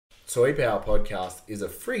Toy Power Podcast is a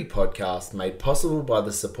free podcast made possible by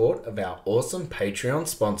the support of our awesome Patreon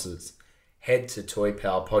sponsors. Head to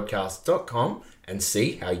toypowerpodcast.com and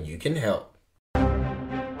see how you can help.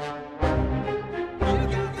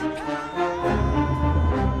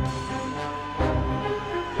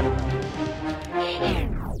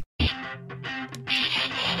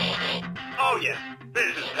 Oh yeah,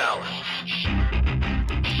 this is power.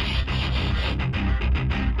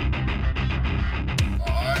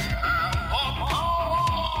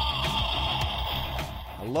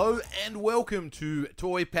 Hello and welcome to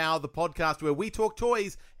Toy Power, the podcast where we talk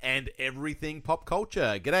toys and everything pop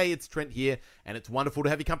culture. G'day, it's Trent here, and it's wonderful to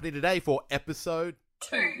have your company today for episode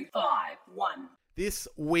 251. This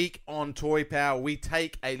week on Toy Power, we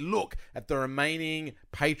take a look at the remaining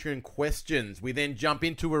Patreon questions. We then jump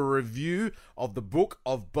into a review of the Book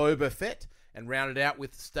of Boba Fett and round it out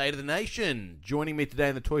with State of the Nation. Joining me today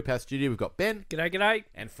in the Toy Power studio, we've got Ben. G'day, g'day.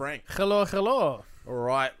 And Frank. Hello, hello. All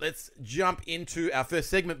right, let's jump into our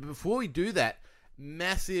first segment. But before we do that,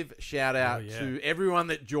 massive shout out to everyone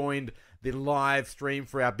that joined the live stream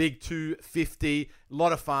for our big 250. A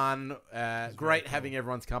lot of fun. Great having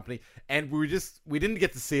everyone's company. And we didn't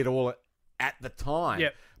get to see it all at the time.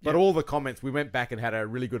 Yep. But all the comments, we went back and had a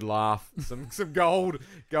really good laugh. Some gold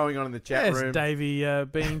going on in the chat room. Davey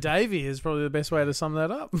being Davey is probably the best way to sum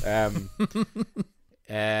that up.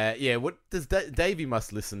 What does Davey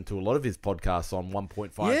must listen to a lot of his podcasts on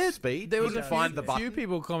 1.5 speed. There was Couldn't a few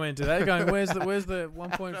people commented that going, where's the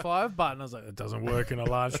 1.5 button? I was like, it doesn't work in a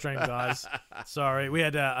live stream, guys. Sorry. We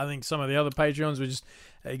had, I think some of the other Patreons were just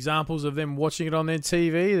examples of them watching it on their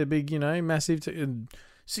TV, the big, massive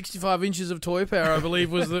 65 inches of Toy Power, I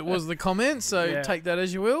believe, was the comment. So take that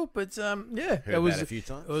as you will. But Heard it was that a few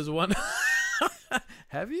times. It was one.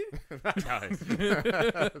 Have you?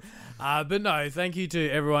 No. But no, thank you to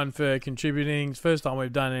everyone for contributing. It's the first time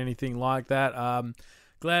we've done anything like that.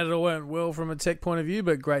 Glad it all went well from a tech point of view,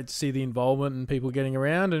 but great to see the involvement and people getting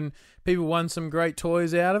around, and people won some great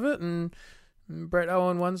toys out of it, and Brett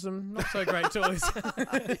Owen won some not so great toys.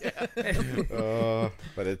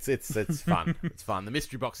 But it's fun. It's fun. The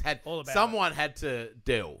mystery box someone had to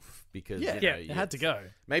delve because it had to go.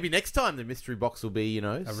 Maybe next time the mystery box will be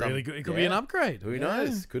Really good. It could be an upgrade. Who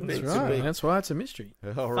knows? Could be. That's Could right. be. That's why it's a mystery.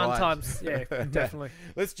 All Fun right. times, yeah, definitely.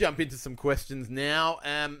 Let's jump into some questions now.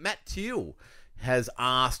 Matt Teal has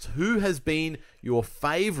asked, who has been your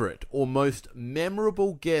favourite or most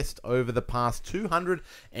memorable guest over the past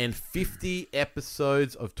 250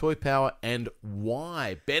 episodes of Toy Power, and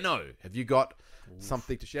why? Benno, have you got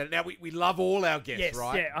something to share? Now, we love all our guests, Yes,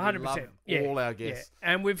 right? yeah, 100%. We love Yeah, all our guests.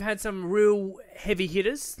 Yeah. And we've had some real heavy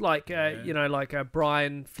hitters, like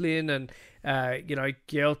Brian Flynn and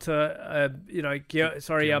Gelter.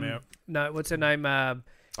 What's her name?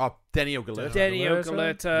 Daniel Galerta. Daniel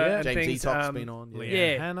Galerta and James things. Etox's been on.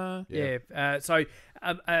 Yeah. Hannah. Yeah.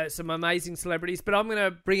 Some amazing celebrities, but I'm going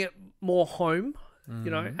to bring it more home,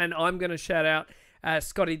 and I'm going to shout out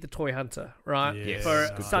Scotty the Toy Hunter, right? Yes. For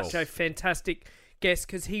Good such call. a fantastic guest,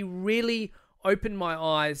 because he really opened my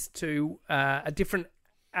eyes to a different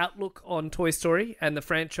outlook on Toy Story and the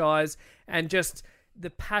franchise, and just the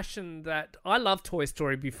passion that I loved Toy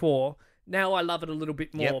Story before. Now I love it a little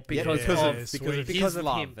bit more because of his of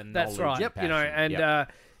love him. and That's knowledge right. and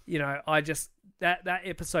passion. I just that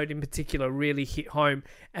episode in particular really hit home,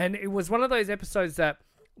 and it was one of those episodes that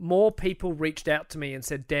more people reached out to me and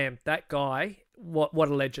said, "Damn, that guy, what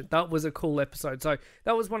a legend." That was a cool episode. So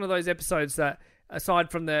that was one of those episodes that,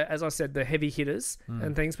 aside from as I said, the heavy hitters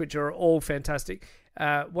and things, which are all fantastic,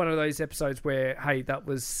 one of those episodes where, hey, that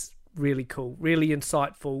was really cool, really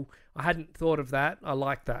insightful. I hadn't thought of that. I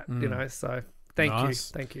like that, so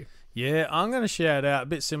thank you. Yeah, I'm going to shout out, a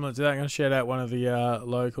bit similar to that, I'm going to shout out one of the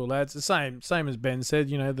local lads. The same as Ben said,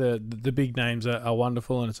 the big names are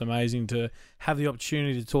wonderful, and it's amazing to have the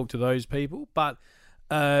opportunity to talk to those people. But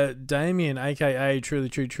Damien, a.k.a.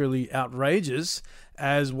 Truly Outrageous,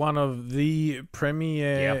 as one of the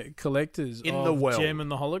premier collectors In of the world. Gem and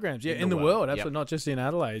the holograms. Yeah, In in the the world, world, absolutely, not just in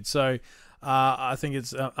Adelaide. So I think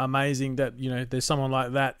it's amazing that there's someone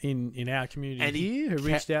like that in our community And here who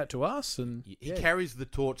reached out to us, and He carries the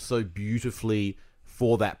torch so beautifully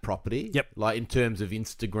for that property. Yep. Like in terms of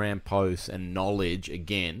Instagram posts and knowledge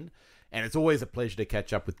again. And it's always a pleasure to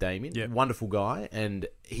catch up with Damien. Yep. Wonderful guy. And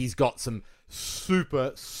he's got some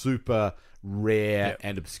super, super rare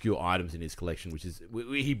and obscure items in his collection, which is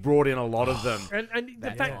he brought in a lot of them. And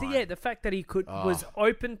the fact that he was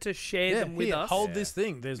open to share them with us. Hold this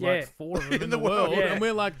thing. There's like 4 of them in the world, Yeah. and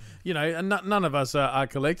we're like, and none of us are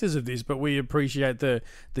collectors of this, but we appreciate the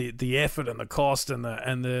effort and the cost and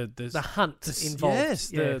the hunt involved. Yes,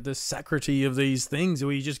 the sacrity of these things.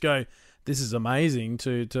 Where you just go, this is amazing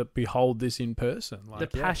to behold this in person. The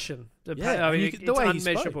passion. I I mean, the way it's he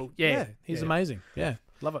unmeasurable. spoke. He's amazing. Yeah,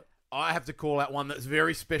 love it. I have to call out one that's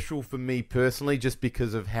very special for me personally, just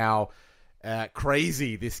because of how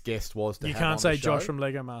crazy this guest was. You have can't on say the show. Josh from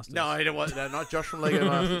Lego Masters. No, it wasn't. No, not Josh from Lego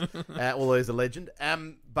Masters, although he's a legend.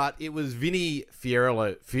 But it was Vinny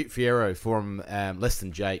Fierro from Less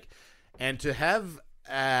Than Jake, and to have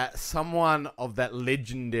someone of that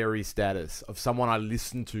legendary status, of someone I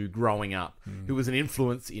listened to growing up, who was an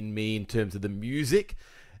influence in me in terms of the music.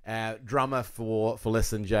 Drummer for Less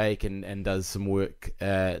Than Jake, and does some work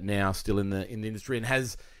now still in the industry, and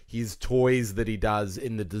has his toys that he does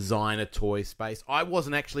in the designer toy space. I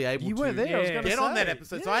wasn't actually able You to were there. I was gonna get on say. that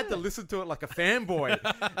episode, so I had to listen to it like a fanboy.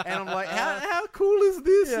 And I'm like, how cool is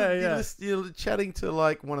this? Yeah, And you're chatting to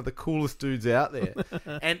like one of the coolest dudes out there.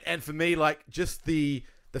 and for me, like just the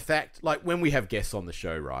fact, like when we have guests on the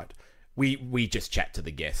show, right? We just chat to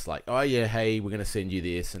the guests, like, oh yeah, hey, we're gonna send you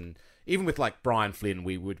this. And even with like Brian Flynn,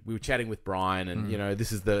 we were chatting with Brian, and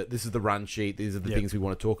this is the run sheet. These are the things we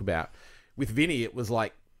want to talk about. With Vinny, it was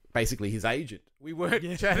like basically his agent. We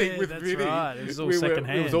weren't chatting with that's Vinny. right. It was all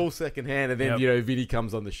secondhand. It was all secondhand, and then Vinny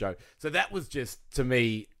comes on the show. So that was just, to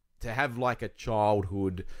me, to have like a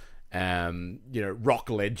childhood, rock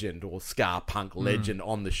legend or ska punk legend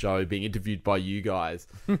on the show, being interviewed by you guys,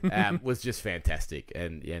 was just fantastic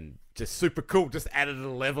and just super cool. Just added a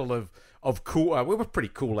level of cool. We were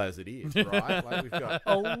pretty cool as it is, right? Like we've got,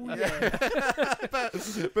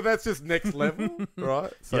 but that's just next level,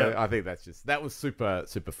 right? So I think that was super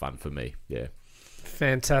super fun for me. Yeah,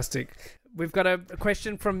 Fantastic. We've got a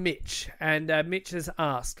question from Mitch, and Mitch has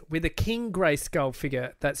asked, with a King Grayskull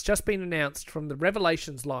figure that's just been announced from the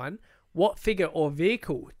Revelations line, what figure or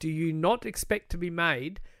vehicle do you not expect to be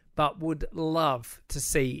made but would love to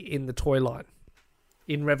see in the toy line?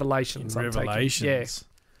 In Revelations, I'm taking. Revelations.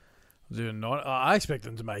 Do not. I expect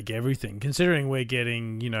them to make everything, considering we're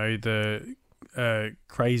getting, the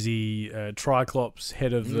crazy Triclops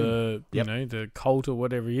head of the, the cult or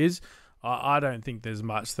whatever he is. I don't think there's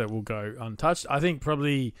much that will go untouched. I think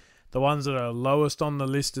probably the ones that are lowest on the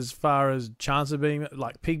list as far as chance of being,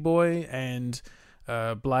 like Pig Boy and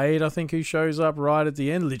Blade, I think, who shows up right at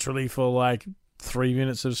the end, literally for like 3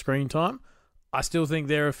 minutes of screen time. I still think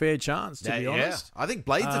they're a fair chance, to be honest. I think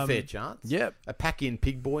Blade's a fair chance. Yep. A pack-in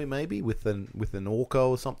Pig Boy maybe with an Orco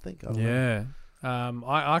or something. I don't know.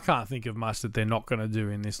 I can't think of much that they're not going to do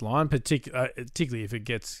in this line, particularly if it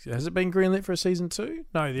gets... Has it been greenlit for a season 2?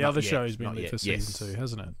 No, the other show's been lit for season 2,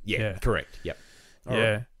 hasn't it? Yeah, correct. Yep. All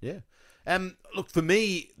Yeah. right. Yeah. Look, for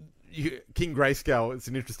me, King Grayskull, it's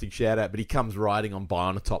an interesting shout-out, but he comes riding on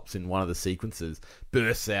Bionatops in one of the sequences,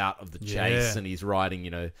 bursts out of the chase, and he's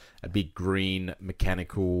riding, a big green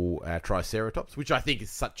mechanical Triceratops, which I think is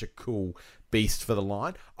such a cool beast for the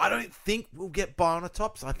line. I don't think we'll get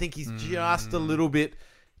Bionatops. I think he's just a little bit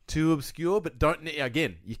too obscure, but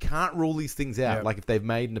you can't rule these things out. Yep. Like if they've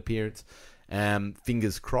made an appearance,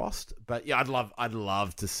 fingers crossed. But yeah, I'd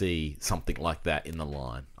love to see something like that in the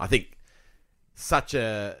line. I think such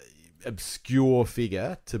a obscure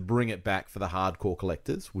figure to bring it back for the hardcore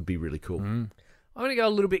collectors would be really cool. I'm going to go a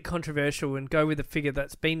little bit controversial and go with a figure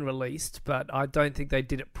that's been released, but I don't think they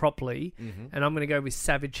did it properly. And I'm going to go with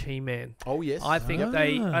Savage He-Man. Oh yes, I think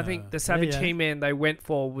the Savage He-Man they went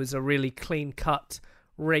for was a really clean cut,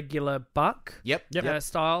 regular buck. Yep.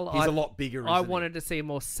 Style. He's a lot bigger. I wanted to see a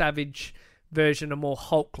more savage version, a more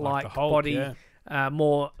Hulk-like Like the Hulk, body,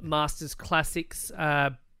 more Masters Classics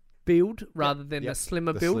build rather than the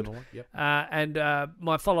slimmer build. Slimmer one. Yep. And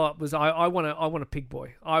my follow-up was I want a Pig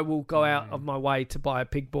Boy. I will go out of my way to buy a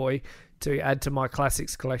Pig Boy to add to my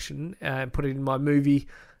classics collection and put it in my movie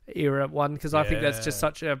era one, because I think that's just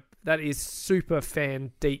that is super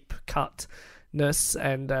fan deep cutness,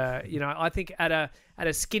 and I think at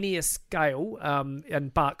a skinnier scale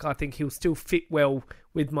and buck, I think he'll still fit well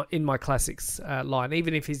with my classics line,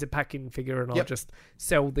 even if he's a pack-in figure, and I'll just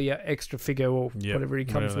sell the extra figure or whatever he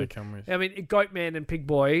comes with. I mean, Goatman and Pig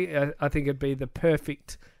Boy, I think it'd be the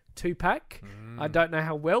perfect 2-pack. I don't know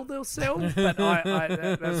how well they'll sell, but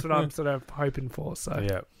that's what I'm sort of hoping for. So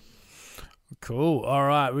yeah. Cool. All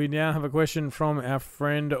right. We now have a question from our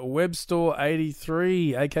friend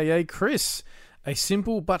Webstore83, aka Chris. A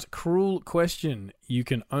simple but cruel question. You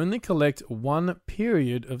can only collect one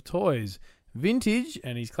period of toys. vintage,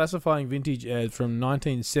 and he's classifying vintage as from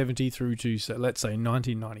 1970 through to, let's say,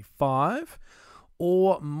 1995,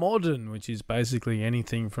 or modern, which is basically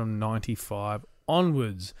anything from 95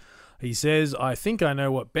 onwards. He says, I think I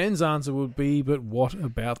know what Ben's answer would be, but what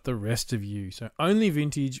about the rest of you? So only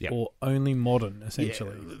vintage or only modern,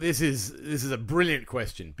 essentially. Yeah, this is a brilliant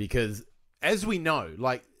question because, as we know,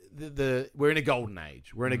 like we're in a golden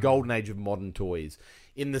age. We're in a golden age of modern toys,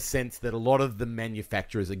 in the sense that a lot of the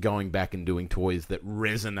manufacturers are going back and doing toys that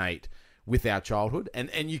resonate with our childhood.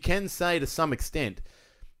 And you can say to some extent,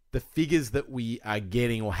 the figures that we are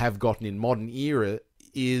getting or have gotten in modern era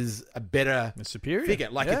is a better superior figure.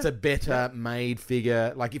 Like, it's a better made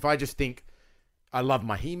figure. Like, if I just think, I love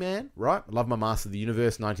my He-Man, right? I love my Master of the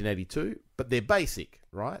Universe 1982, but they're basic,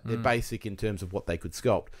 right? They're basic in terms of what they could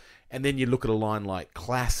sculpt. And then you look at a line like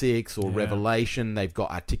Classics or Revelation, they've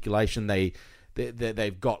got articulation,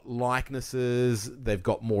 they've got likenesses, they've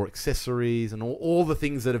got more accessories, and all the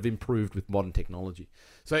things that have improved with modern technology.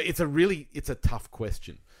 So it's a tough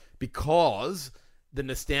question, because the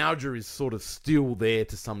nostalgia is sort of still there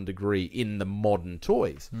to some degree in the modern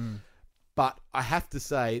toys. But I have to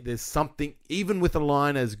say, there's something, even with a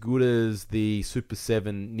line as good as the Super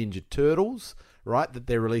 7 Ninja Turtles, right, that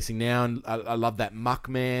they're releasing now, and I love that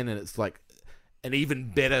Muckman, and it's like an even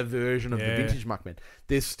better version of the vintage Muckman.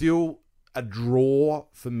 There's still a draw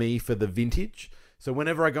for me for the vintage. So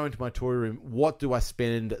whenever I go into my toy room, what do I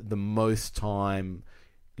spend the most time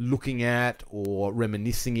looking at or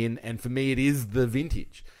reminiscing in? And for me, it is the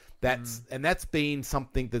vintage. That's been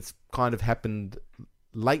something that's kind of happened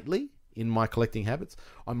lately in my collecting habits.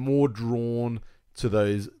 I'm more drawn to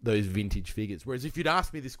those vintage figures. Whereas if you'd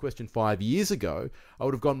asked me this question 5 years ago, I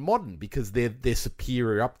would have gone modern, because they're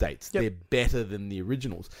superior updates. They're better than the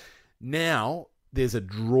originals. Now there's a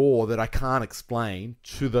draw that I can't explain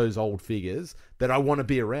to those old figures that I want to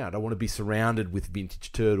be around. I want to be surrounded with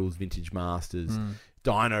vintage Turtles, vintage Masters,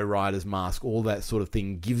 Dino Riders mask, all that sort of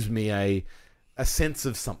thing gives me a sense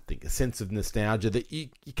of something, a sense of nostalgia that you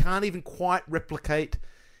can't even quite replicate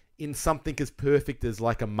in something as perfect as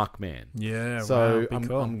like a Muckman. Yeah, so wow,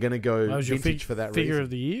 I'm going to go that was your vintage for that figure reason. of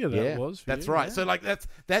the year. That was. That's you, right. Yeah. So like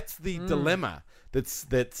that's the dilemma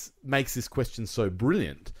that's makes this question so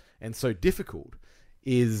brilliant and so difficult.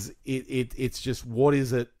 Is it's just, what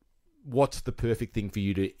is it? What's the perfect thing for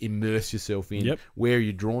you to immerse yourself in? Where are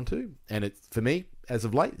you drawn to? And it's, for me, as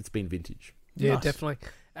of late, it's been vintage. Yeah, Nice. definitely.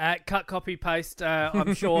 Cut, copy, paste.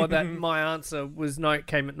 I'm sure that my answer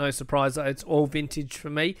came at no surprise. It's all vintage for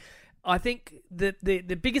me. I think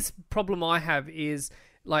the biggest problem I have is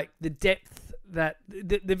like the depth that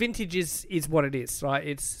the vintage is what it is, right?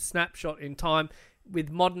 It's snapshot in time. With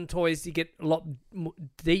modern toys, you get a lot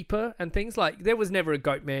deeper and things. Like, there was never a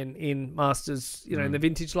Goatman in Masters, in the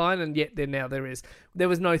vintage line, and yet there is. There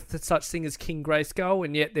was no such thing as King Grayskull,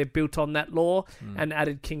 and yet they've built on that lore and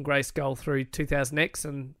added King Grayskull through 2000X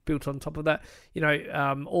and built on top of that.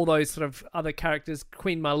 All those sort of other characters.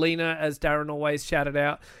 Queen Marlena, as Darren always shouted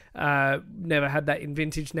out, never had that in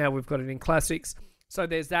vintage. Now we've got it in classics. So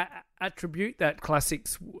there's that attribute, that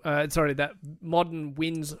that modern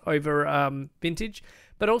wins over vintage.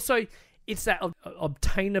 But also, it's that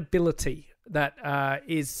obtainability that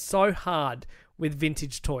is so hard with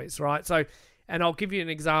vintage toys, right? So, and I'll give you an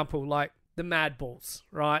example, like the Mad Balls,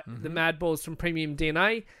 right? The Mad Balls from Premium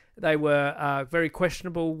DNA, they were very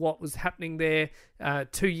questionable what was happening there.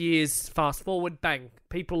 2 years fast forward, bang.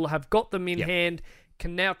 People have got them in hand,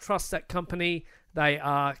 can now trust that company. They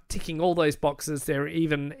are ticking all those boxes. They're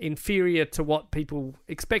even inferior to what people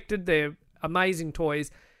expected. They're amazing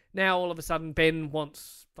toys. Now, all of a sudden, Ben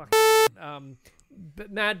wants fucking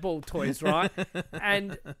Madball toys, right?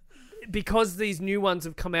 And because these new ones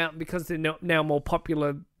have come out and because they're now more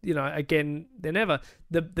popular, again than ever,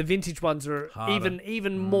 the vintage ones are harder.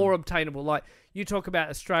 even more obtainable. Like, you talk about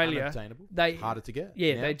Australia, Unobtainable. they Harder to get.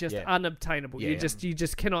 Yeah, they're just unobtainable. Yeah. You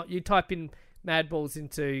just cannot. You type in Mad Balls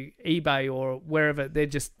into eBay or wherever,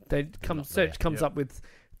 search comes up with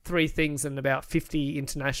 3 things and about 50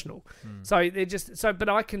 international. So they're just but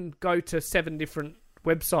I can go to 7 different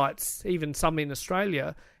websites, even some in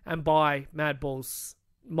Australia, and buy Mad Balls,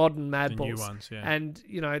 modern Mad Balls, new ones, and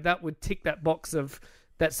that would tick that box of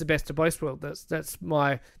that's the best of both worlds. That's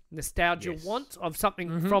my nostalgia want of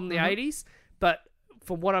something from the 80s, but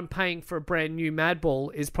for what I'm paying for a brand new Mad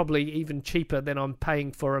Ball is probably even cheaper than I'm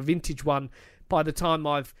paying for a vintage one by the time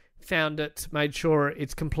I've found it, made sure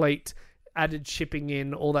it's complete, added shipping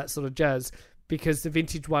in, all that sort of jazz, because the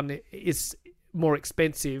vintage one is more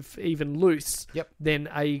expensive, even loose, than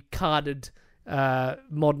a carded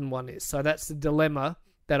modern one is. So that's the dilemma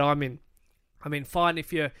that I'm in. I mean, fine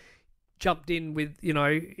if you're jumped in with,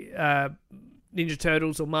 Ninja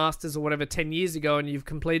Turtles or Masters or whatever 10 years ago and you've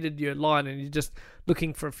completed your line and you're just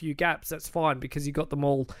looking for a few gaps, that's fine because you got them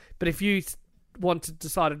all. But if you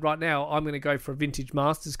decided right now, I'm going to go for a vintage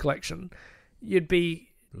Masters collection, you'd be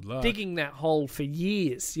digging that hole for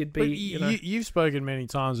years. You'd be, you've spoken many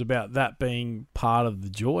times about that being part of the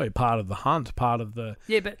joy, part of the hunt, part of the.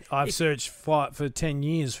 Yeah, but I've searched for 10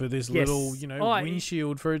 years for this little,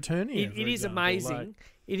 windshield for eternity. It is amazing.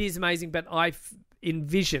 It is amazing, but I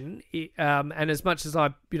envision, and as much as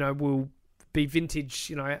I, will be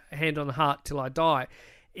vintage, hand on the heart till I die,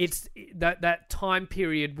 it's that time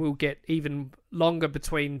period will get even longer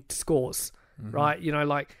between scores, right?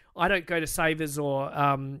 Like I don't go to Savers or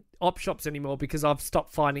op shops anymore because I've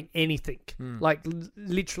stopped finding anything, like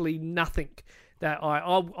literally nothing that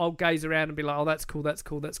I'll gaze around and be like, oh, that's cool,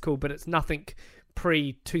 but it's nothing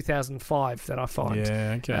pre-2005 that I find.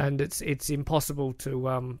 Yeah, okay. And it's impossible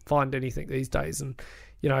to find anything these days, and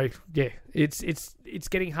it's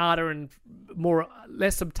getting harder and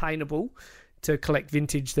less obtainable to collect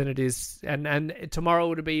vintage than it is, and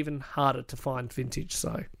tomorrow it'll be even harder to find vintage.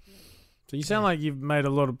 So you sound like you've made a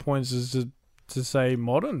lot of points as to say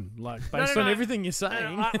modern, like based on everything you're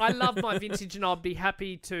saying. I love my vintage, and I'd be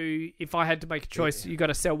happy to, if I had to make a choice, you got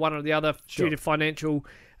to sell one or the other due to financial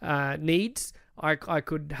needs. I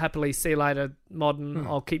could happily see later modern.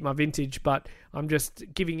 I'll keep my vintage, but I'm just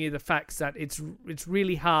giving you the facts that it's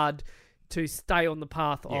really hard to stay on the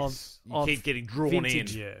path of keep getting drawn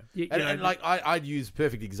vintage. in. Yeah, And I'd use a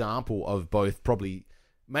perfect example of both, probably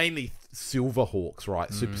mainly Silverhawks,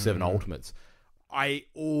 right? Super 7 Ultimates. I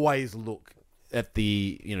always look at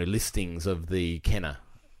the listings of the Kenner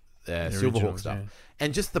Silverhawk stuff,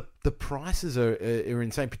 and just the prices are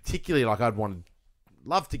insane. Particularly, like I'd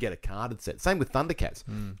love to get a carded set. Same with Thundercats.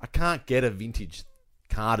 I can't get a vintage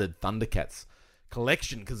carded Thundercats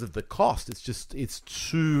collection because of the cost. It's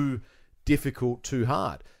too difficult, too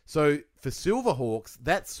hard. So for Silverhawks,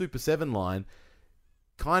 that Super 7 line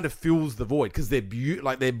kind of fills the void because they're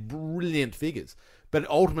they're brilliant figures. But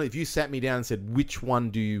ultimately, if you sat me down and said, which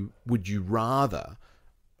one would you rather?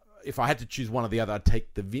 If I had to choose one or the other, I'd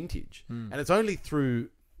take the vintage. And it's only through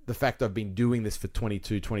the fact I've been doing this for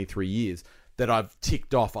 22, 23 years that I've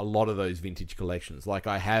ticked off a lot of those vintage collections. Like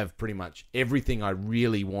I have pretty much everything I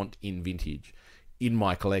really want in vintage in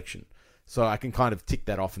my collection. So I can kind of tick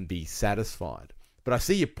that off and be satisfied. But I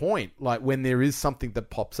see your point. Like when there is something that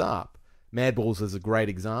pops up, Madballs is a great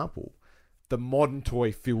example. The modern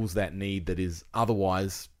toy fills that need that is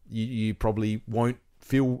otherwise you probably won't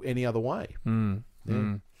feel any other way.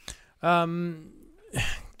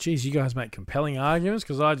 Geez, you guys make compelling arguments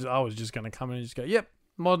because I was just going to come in and just go, yep,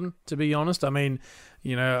 modern, to be honest. I mean,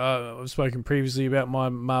 I've spoken previously about my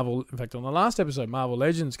Marvel, in fact, on the last episode, Marvel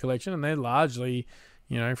Legends collection, and they're largely,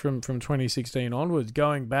 from 2016 onwards,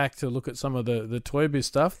 going back to look at some of the Toy Biz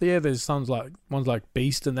stuff. Yeah, there's ones like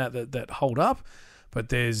Beast and that hold up, but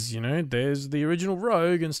there's the original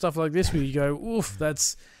Rogue and stuff like this where you go, oof,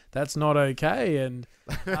 that's not okay, and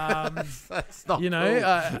that's not cool.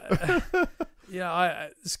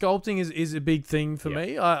 Sculpting is a big thing for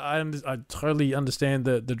me. I totally understand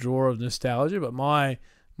the draw of nostalgia, but my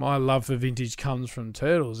love for vintage comes from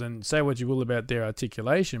Turtles. And say what you will about their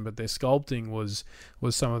articulation, but their sculpting was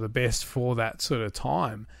some of the best for that sort of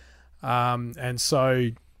time. And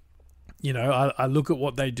so, I look at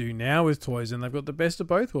what they do now with toys, and they've got the best of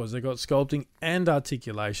both worlds. They've got sculpting and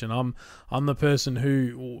articulation. I'm the person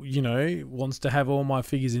who, wants to have all my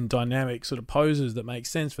figures in dynamic sort of poses that make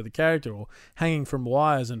sense for the character, or hanging from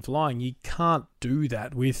wires and flying. You can't do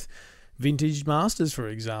that with vintage Masters, for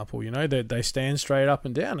example. They stand straight up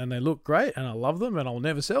and down, and they look great, and I love them, and I'll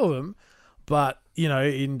never sell them. But,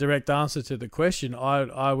 in direct answer to the question,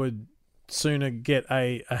 I would sooner get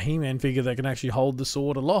a He-Man figure that can actually hold the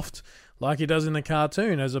sword aloft like he does in the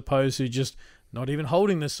cartoon, as opposed to just not even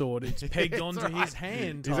holding the sword. It's pegged onto his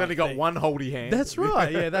hand. He's only got one holdy hand. That's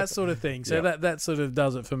right. Yeah, that sort of thing. So that sort of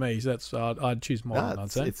does it for me. So that's I'd choose modern.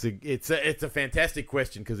 I'd say it's a fantastic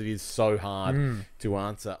question because it is so hard to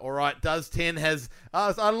answer. All right, Does 10 has.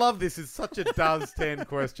 I love this. It's such a Does 10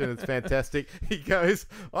 question. It's fantastic. He goes,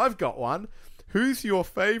 I've got one. Who's your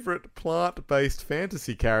favourite plant-based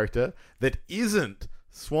fantasy character that isn't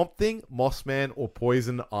Swamp Thing, Mossman, or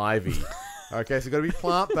Poison Ivy? Okay, so got to be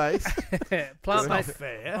plant-based. Plant-based.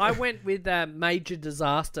 fair. I went with Major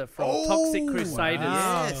Disaster from Toxic Crusaders.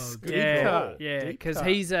 Wow. Yes, good Yeah, call. yeah, because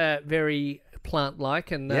he's very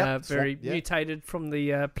plant-like and very mutated from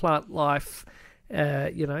the plant life,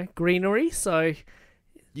 greenery. So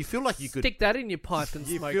You feel like you could stick that in your pipe and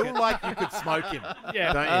You smoke feel it. like you could smoke him,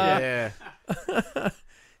 Yeah. don't you? Yeah.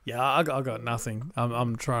 Yeah, I got nothing.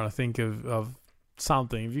 I'm trying to think of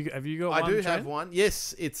something. Have you got? I one, do Shane? have one.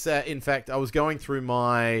 Yes, it's in fact I was going through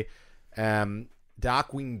my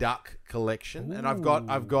Darkwing Duck collection, and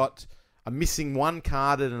I've got I'm missing one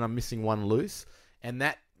carded and I'm missing one loose, and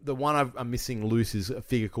the one I'm missing loose is a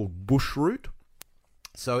figure called Bushroot.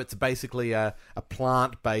 So it's basically a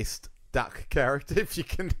plant-based duck character, if you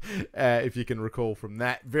can recall from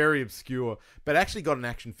that. Very obscure, but actually got an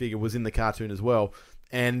action figure, was in the cartoon as well,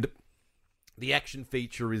 and the action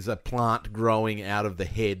feature is a plant growing out of the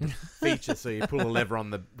head feature. So you pull a lever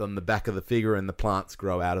on the back of the figure, and the plants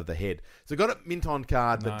grow out of the head. So got a mint on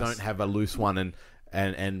card, but don't have a loose one,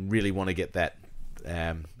 and really want to get that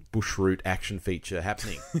Bushroot action feature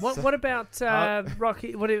happening. What about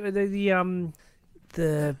Rocky? What are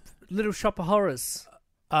the Little Shop of Horrors?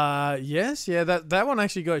 Yes, yeah, that one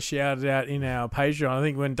actually got shouted out in our Patreon. I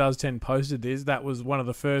think when Does 10 posted this, that was one of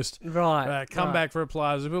the first comeback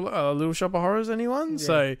replies. Little Shop of Horrors, anyone? Yeah.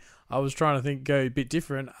 So I was trying to go a bit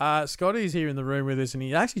different. Scotty's here in the room with us, and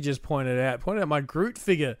he actually just pointed out my Groot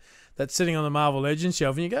figure that's sitting on the Marvel Legends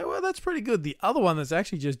shelf, and you go, well, that's pretty good. The other one that's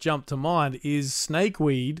actually just jumped to mind is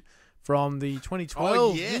Snakeweed from the 2012.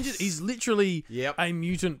 Oh, yes. He's literally a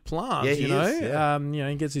mutant plant, yeah, you know? Is, yeah.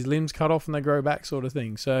 He gets his limbs cut off and they grow back sort of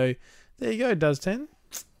thing. So there you go, Does 10.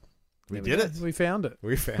 We did it. We found it.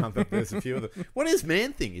 We found that there's a few of them. What is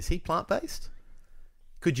Man-Thing? Is he plant-based?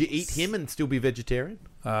 Could you eat him and still be vegetarian?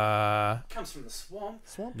 Comes from the swamp.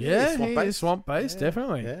 Yeah, he is swamp-based,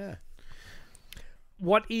 definitely. Yeah.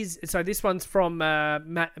 So this one's from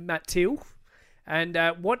Matt Teal. And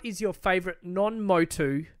what is your favourite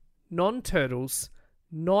non-Motu, non-Turtles,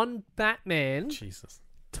 non-Batman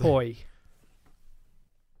toy?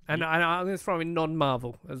 And I'm going to throw in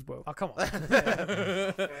non-Marvel as well. Oh, come on.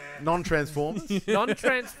 Non-Transformers?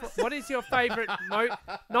 What is your favourite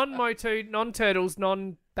non-Motu, non-Turtles,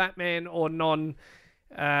 non-Batman, or non-Marvel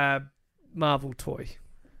toy?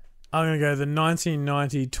 I'm going to go the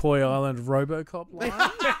 1990 Toy Island RoboCop line.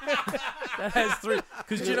 That has three.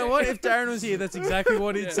 Because you know what? If Darren was here, that's exactly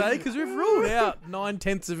what he'd say. Because we've ruled out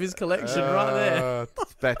 9/10 of his collection right there.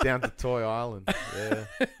 It's back down to Toy Island. Yeah.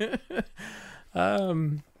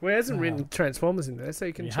 Well, he hasn't written Transformers in there, so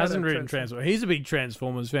you can. He hasn't written Transformers. He's a big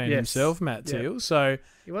Transformers fan himself, Matt Teal. So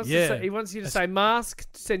he wants you to say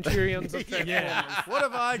Masked, Centurions, or Transformers. Yeah. What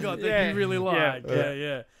have I got that you really like?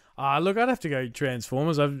 Yeah. Look, I'd have to go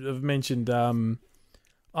Transformers. I've mentioned.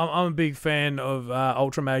 I'm a big fan of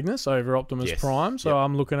Ultra Magnus over Optimus Prime, so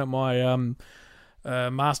I'm looking at my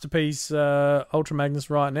masterpiece Ultra Magnus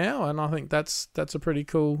right now, and I think that's a pretty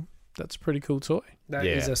cool toy. That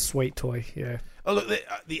is a sweet toy. Yeah. Oh look,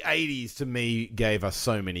 the 80s to me gave us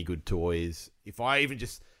so many good toys. If I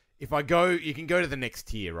go, you can go to the next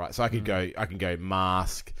tier, right? So I can go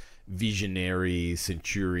Mask, Visionaries,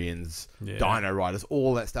 Centurions, Dino Riders,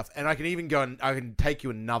 all that stuff, and I can even go and I can take you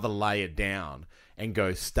another layer down and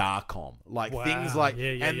go Starcom, things like,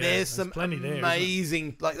 there's some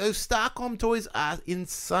amazing, like those Starcom toys are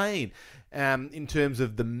insane. In terms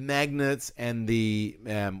of the magnets and the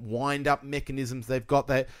wind-up mechanisms they've got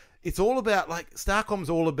there. It's all about, Starcom's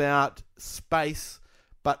all about space,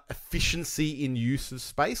 but efficiency in use of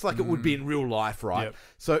space, like it would be in real life, right? Yep.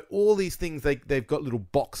 So all these things, they've got little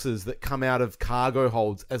boxes that come out of cargo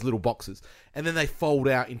holds as little boxes, and then they fold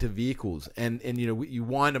out into vehicles, and you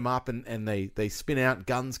wind them up, and they spin out,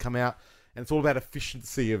 guns come out, and it's all about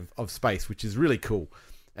efficiency of space, which is really cool.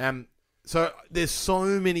 So there's so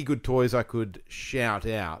many good toys I could shout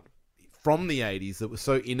out from the 80s that were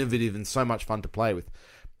so innovative and so much fun to play with.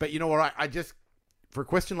 But you know what? I just, for a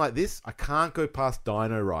question like this, I can't go past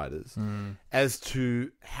Dino Riders as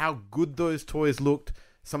to how good those toys looked.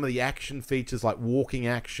 Some of the action features, like walking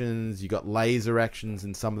actions, you got laser actions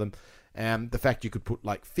in some of them. The fact you could put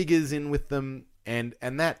figures in with them, and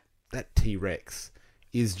that T-Rex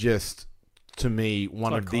is just, to me,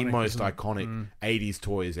 one of the most iconic 80s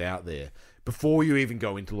toys out there. Before you even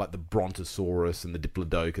go into the Brontosaurus and the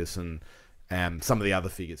Diplodocus and some of the other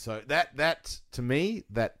figures. So that to me,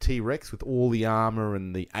 that T-Rex with all the armor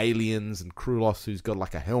and the aliens and Krulos who's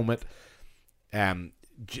got a helmet,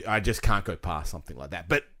 I just can't go past something like that.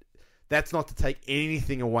 But that's not to take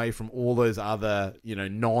anything away from all those other,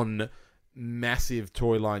 non-massive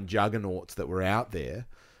toy line juggernauts that were out there.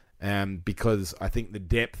 Because I think the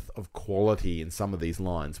depth of quality in some of these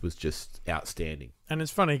lines was just outstanding. And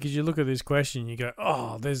it's funny because you look at this question, you go,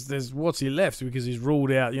 "Oh, there's what's he left?" Because he's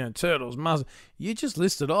ruled out, Turtles, Muzz. You just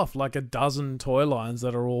listed off a dozen toy lines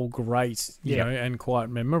that are all great, you know, and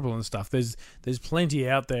quite memorable and stuff. There's plenty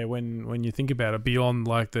out there when you think about it beyond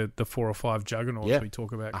the 4 or 5 juggernauts we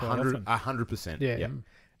talk about quite often. 100%. Yeah.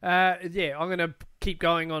 Yeah, I'm going to keep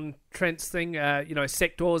going on Trent's thing.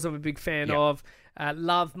 Sectors I'm a big fan of.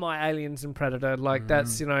 Love my Aliens and Predator. Like,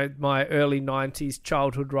 that's, my early 90s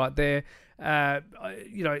childhood right there.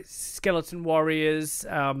 Skeleton Warriors.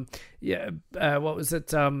 What was it?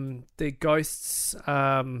 The Ghosts.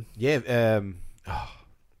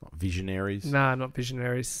 Not Visionaries. Nah, not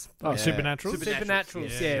Visionaries. Oh, Supernaturals?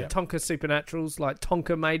 Supernaturals, Yeah. Tonka Supernaturals. Like,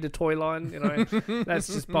 Tonka made a toy line, That's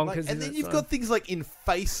just bonkers. And then you've got things like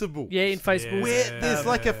Infaceable. Yeah, Infaceable. Where there's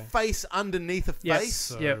like a face underneath a face.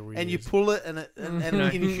 So and you pull it and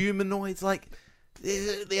Inhumanoids. Like,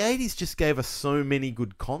 the 80s just gave us so many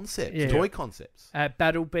good concepts, toy concepts.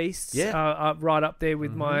 Battle Beasts, right up there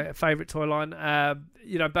with my favourite toy line.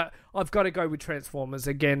 But I've got to go with Transformers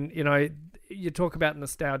again. You talk about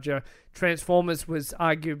nostalgia. Transformers was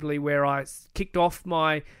arguably where I kicked off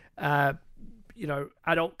my,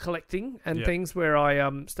 adult collecting and things, where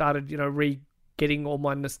I started, getting all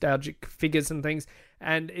my nostalgic figures and things.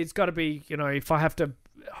 And it's got to be, if I have to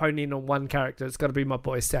hone in on one character, it's got to be my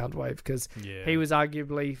boy Soundwave, because he was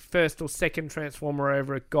arguably first or second Transformer I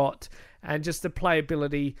ever got, and just the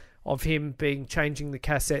playability of him changing the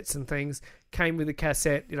cassettes and things came with a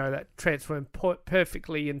cassette, that transformed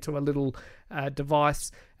perfectly into a little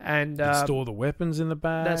device, and store the weapons in the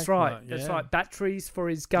back. That's right. That's right. Batteries for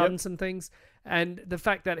his guns and things. And the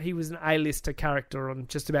fact that he was an A-lister character on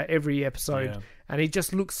just about every episode, and he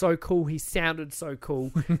just looked so cool, he sounded so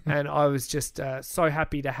cool, and I was just so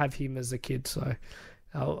happy to have him as a kid. So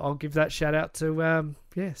I'll give that shout out to Soundwave.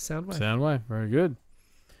 Soundwave, very good.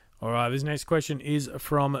 All right, this next question is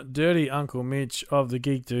from Dirty Uncle Mitch of the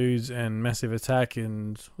Geek Dudes and Massive Attack,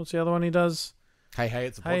 and what's the other one he does? Hey,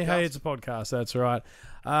 it's a podcast. Hey, it's a podcast. That's right.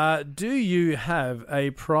 Do you have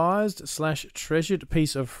a prized/treasured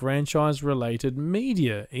piece of franchise-related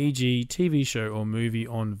media, e.g., TV show or movie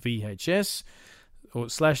on VHS or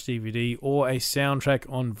 /DVD, or a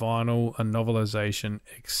soundtrack on vinyl, a novelization,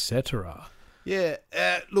 etc.? Yeah.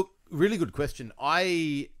 Look, really good question.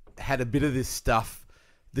 I had a bit of this stuff,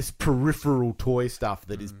 this peripheral toy stuff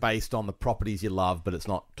that is based on the properties you love, but it's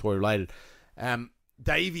not toy related.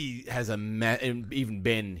 Davey has and even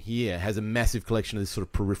Ben here has a massive collection of this sort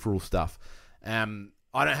of peripheral stuff.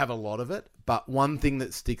 I don't have a lot of it, but one thing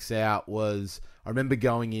that sticks out was I remember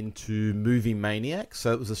going into Movie Maniac.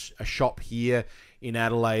 So it was a shop here in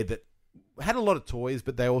Adelaide that had a lot of toys,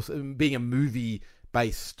 but they also, being a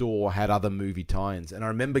movie-based store, had other movie tie-ins. And I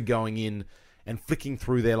remember going in and flicking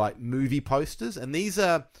through their like movie posters, and these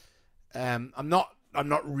are I'm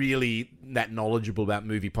not really that knowledgeable about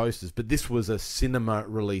movie posters, but this was a cinema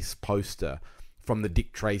release poster from the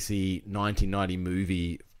Dick Tracy 1990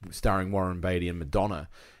 movie starring Warren Beatty and Madonna.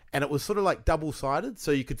 And it was sort of like double-sided,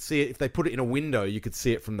 so you could see it. If they put it in a window, you could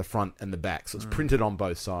see it from the front and the back. So it's printed on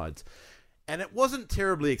both sides. And it wasn't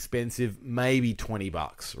terribly expensive, maybe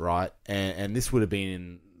 $20, right? And this would have been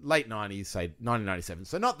in late 90s, say 1997.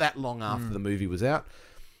 So not that long after the movie was out.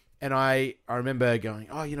 And I remember going,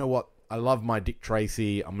 oh, you know what? I love my Dick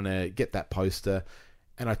Tracy. I'm going to get that poster.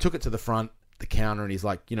 And I took it to the front, the counter, and he's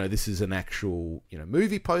like, this is an actual,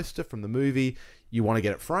 movie poster from the movie. You want to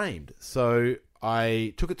get it framed. So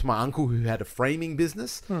I took it to my uncle who had a framing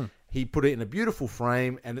business. He put it in a beautiful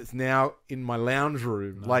frame, and it's now in my lounge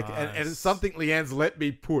room. Nice. And it's something Leanne's let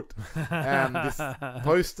me put. This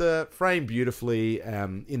poster framed beautifully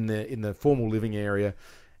in the formal living area.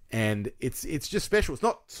 And it's just special. It's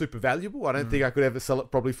not super valuable. I don't think I could ever sell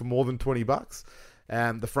it probably for more than $20.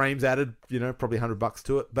 The frame's added, probably $100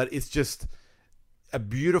 to it. But it's just a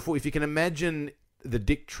beautiful. If you can imagine the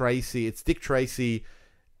Dick Tracy, it's Dick Tracy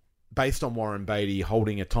based on Warren Beatty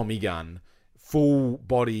holding a Tommy gun, full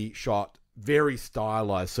body shot, very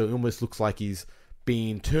stylized. So it almost looks like he's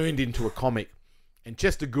being turned into a comic. And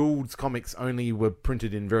Chester Gould's comics only were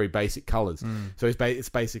printed in very basic colors. So it's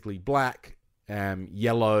basically black,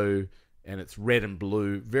 yellow, and it's red and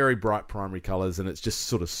blue, very bright primary colors, and it's just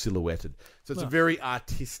sort of silhouetted. So it's a very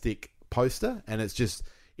artistic poster, and it's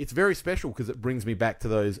very special because it brings me back to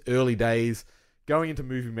those early days, going into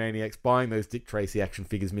Movie Maniacs, buying those Dick Tracy action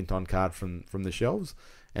figures mint on card from the shelves,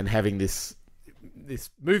 and having this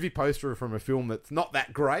movie poster from a film that's not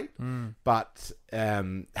that great, but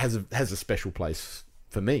has a special place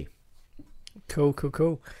for me. Cool.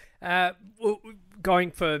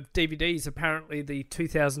 Going for DVDs, apparently the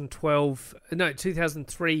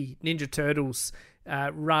 2003 Ninja Turtles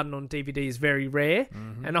run on DVD is very rare,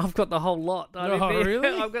 and I've got the whole lot. Really?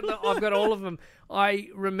 I've got all of them. I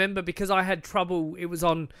remember because I had trouble. It was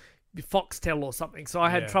on Foxtel or something, so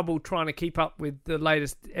I had trouble trying to keep up with the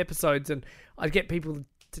latest episodes, and I'd get people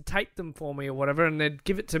to tape them for me or whatever, and they'd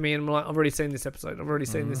give it to me, and I'm like, I've already seen this episode.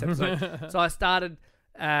 So I started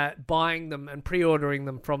buying them and pre-ordering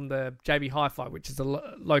them from the JB Hi-Fi, which is a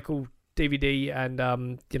local DVD and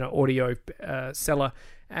audio seller.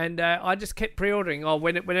 And I just kept pre-ordering.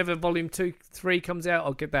 Whenever Volume 2, 3 comes out,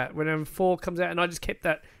 I'll get that. Whenever 4 comes out, and I just kept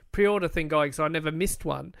that pre-order thing going, so I never missed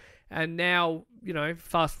one. And now,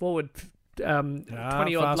 fast forward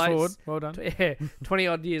 20 odd forward. Well done. 20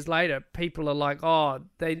 odd years later, people are like, I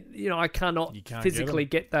cannot physically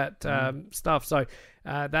get that stuff. So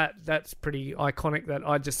that's pretty iconic.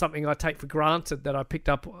 That something I take for granted that I picked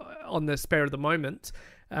up on the spare of the moment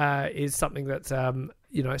is something that's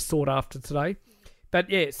sought after today. But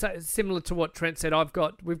yeah, so similar to what Trent said,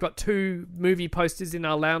 we've got 2 movie posters in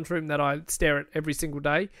our lounge room that I stare at every single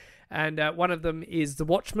day. And one of them is The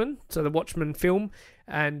Watchmen, so the Watchmen film,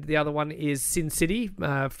 and the other one is Sin City,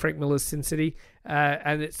 Frank Miller's Sin City,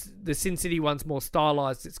 and it's the Sin City one's more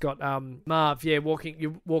stylized. It's got Marv,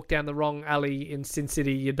 you walk down the wrong alley in Sin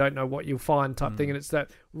City, you don't know what you'll find type thing, and it's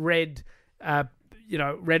that red.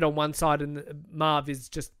 Red on one side and Marv is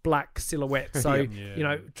just black silhouette. So,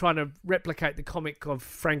 trying to replicate the comic of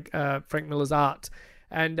Frank Miller's art.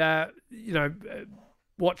 And,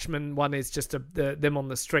 Watchmen one is just them on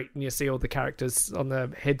the street and you see all the characters on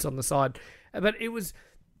the heads on the side. But it was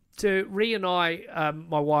to Rhea and I,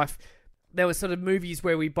 my wife, there were sort of movies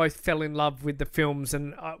where we both fell in love with the films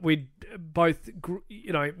and we'd both,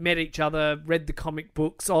 met each other, read the comic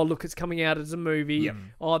books. Oh, look, it's coming out as a movie. Yep.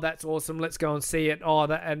 Oh, that's awesome. Let's go and see it.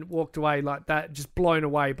 And walked away like that, just blown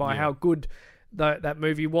away by how good that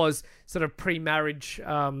movie was. Sort of pre-marriage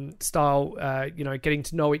style, getting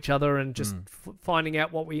to know each other and just finding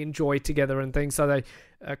out what we enjoy together and things. So they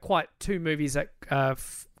are quite 2 movies that,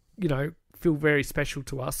 feel very special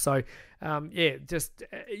to us. So,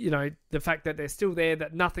 the fact that they're still there,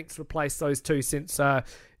 that nothing's replaced those 2 since,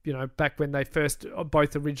 back when they first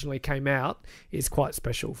both originally came out, is quite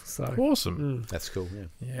special. So awesome. That's cool.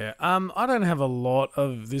 Yeah. I don't have a lot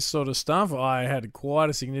of this sort of stuff. I had quite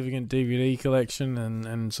a significant DVD collection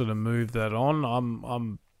and sort of moved that on.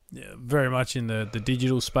 I'm very much in the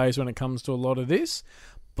digital space when it comes to a lot of this.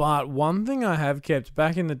 But one thing I have kept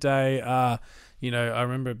back in the day, I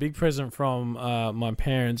remember a big present from my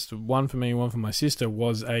parents, one for me, one for my sister,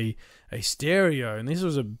 was a stereo. And this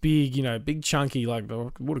was a big, big chunky, it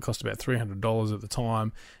would have cost about $300 at the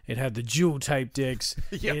time. It had the dual tape decks.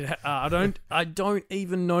 Yep. I don't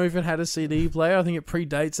even know if it had a CD player. I think it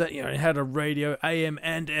predates that. It had a radio, AM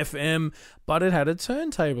and FM, but it had a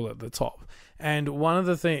turntable at the top. And one of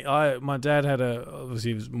the things, my dad had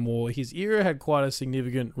obviously it was more, his era had quite a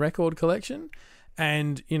significant record collection.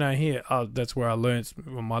 And, here, that's where I learnt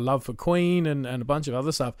my love for Queen and a bunch of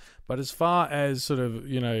other stuff. But as far as sort of,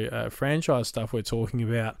 franchise stuff we're talking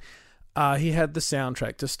about, he had the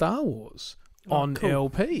soundtrack to Star Wars on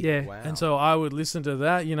LP. Yeah. Wow. And so I would listen to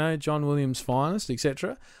that, John Williams' Finest,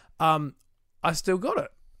 etc. I still got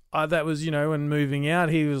it. That was, when moving out,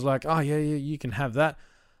 he was like, oh, yeah, you can have that.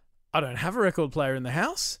 I don't have a record player in the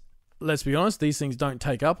house. Let's be honest, these things don't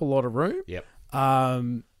take up a lot of room. Yep.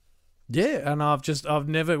 Yeah, and I've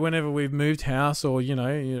never, whenever we've moved house or,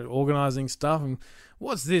 organising stuff, and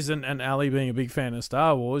what's this? And Ali being a big fan of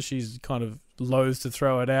Star Wars, she's kind of loath to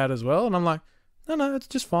throw it out as well. And I'm like, no, it's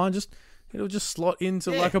just fine. It'll just slot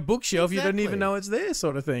into like a bookshelf. Exactly. You don't even know it's there,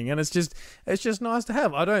 sort of thing. And it's just nice to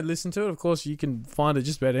have. I don't listen to it. Of course, you can find it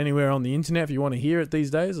just about anywhere on the internet if you want to hear it these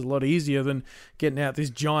days. It's a lot easier than getting out this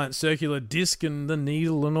giant circular disc and the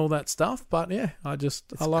needle and all that stuff. But yeah, I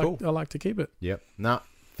like to keep it. Yep. Nah,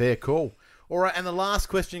 fair call. All right, and the last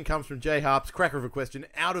question comes from Jay Harps. Cracker of a question.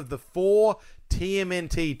 Out of the 4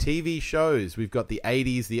 TMNT TV shows, we've got the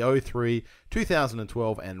 80s, the 03,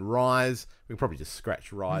 2012, and Rise. We can probably just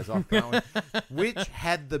scratch Rise off, can't we? Which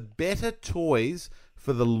had the better toys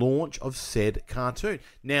for the launch of said cartoon?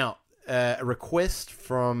 Now, a request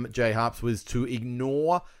from Jay Harps was to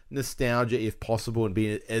ignore nostalgia if possible and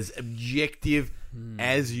be as objective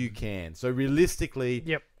as you can. So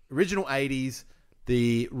realistically, original 80s,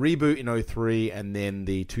 the reboot in 03, and then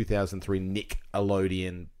the 2003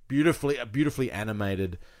 Nickelodeon beautifully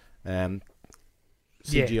animated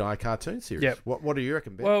CGI cartoon series. Yep. What do you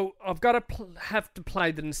reckon, Ben? Well, I've got to have to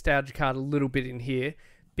play the nostalgia card a little bit in here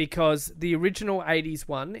because the original 80s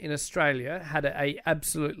one in Australia had a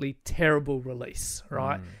absolutely terrible release,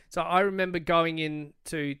 right? So I remember going in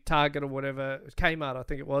to Target or whatever, Kmart I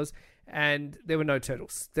think it was, and there were no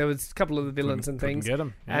turtles. There was a couple of the villains and things. Couldn't get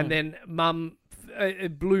them. Yeah. And then Mum...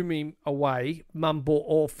 it blew me away. Mum bought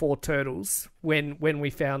all 4 turtles when we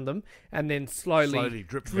found them, and then slowly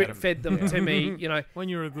drip fed them to me. When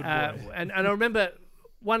you're a good boy. And I remember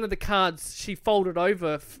one of the cards she folded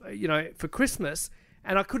over, for Christmas,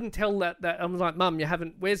 And I couldn't tell that I was like, Mum,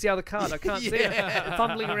 where's the other card? I can't see it.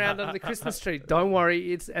 Fumbling around under the Christmas tree. Don't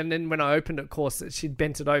worry. And then when I opened it, of course, she'd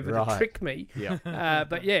bent it over to trick me. Yeah.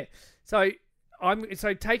 But yeah, so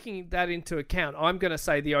taking that into account, I'm going to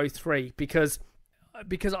say the 03 because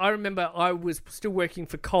I remember I was still working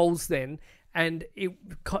for Coles then, and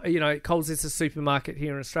Coles is a supermarket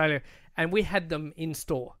here in Australia, and we had them in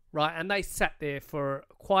store, right? And they sat there for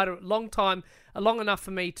quite a long time, long enough for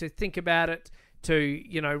me to think about it, to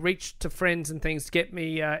reach to friends and things to get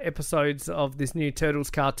me episodes of this new Turtles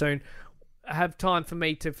cartoon, have time for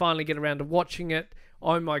me to finally get around to watching it.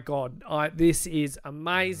 Oh my God, this is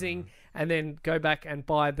amazing. And then go back and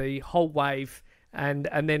buy the whole wave. And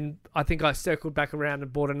then I think I circled back around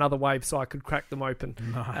and bought another wave so I could crack them open.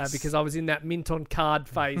 Nice. Because I was in that mint on card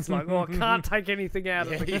phase. Like, I can't take anything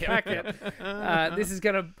out of the packet. I'm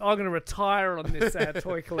going to retire on this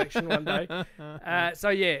toy collection one day.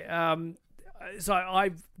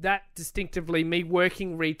 That distinctively, me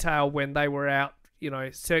working retail when they were out,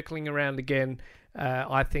 circling around again,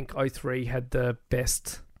 I think 03 had the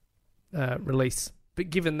best release. But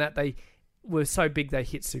given that they were so big, they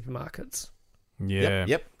hit supermarkets. Yeah.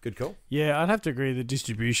 Yep. Good call. Yeah, I'd have to agree. The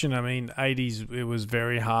distribution. I mean, 80s, it was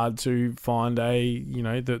very hard to find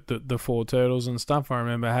the Four Turtles and stuff. I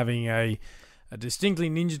remember having a distinctly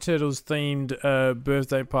Ninja Turtles themed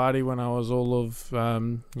birthday party when I was all of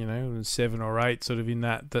 7 or 8, sort of in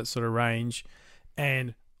that sort of range,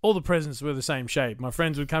 and all the presents were the same shape. My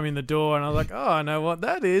friends would come in the door and I was like, oh, I know what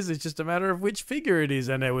that is. It's just a matter of which figure it is.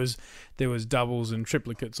 And there was doubles and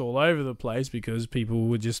triplicates all over the place because people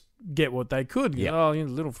would just get what they could. Yep. Oh,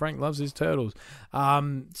 little Frank loves his turtles.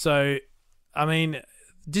 So, I mean,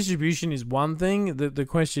 distribution is one thing. The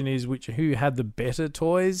question is who had the better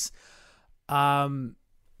toys. I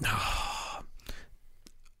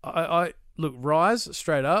look, Rise,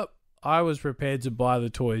 straight up, I was prepared to buy the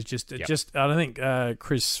toys. I don't think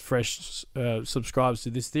Chris Fresh subscribes to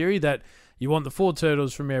this theory that you want the Four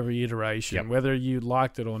Turtles from every iteration, whether you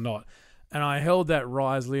liked it or not. And I held that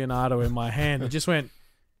Rise Leonardo in my hand and just went,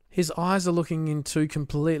 his eyes are looking in two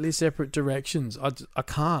completely separate directions. I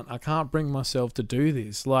can't bring myself to do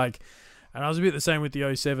this. And I was a bit the same with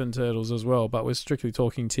the 07 Turtles as well, but we're strictly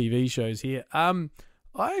talking TV shows here.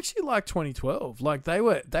 I actually like 2012. They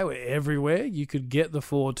were everywhere. You could get the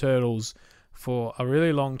Four Turtles for a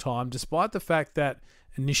really long time, despite the fact that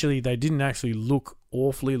initially they didn't actually look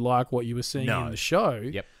awfully like what you were seeing in the show.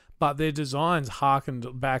 Yep. But their designs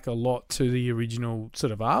harkened back a lot to the original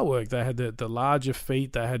sort of artwork. They had the larger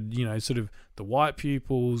feet. They had, sort of the white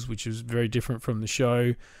pupils, which was very different from the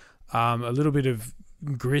show. A little bit of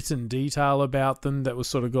grit and detail about them that was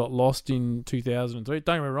sort of got lost in 2003.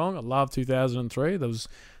 Don't get me wrong, I love 2003. That was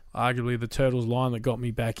arguably the Turtles line that got me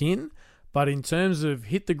back in. But in terms of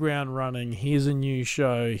hit the ground running, here's a new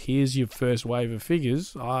show, here's your first wave of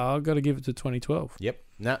figures, I've got to give it to 2012. Yep.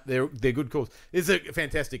 No, they're good calls. It's a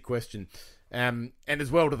fantastic question. And as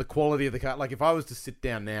well to the quality of the card. Like if I was to sit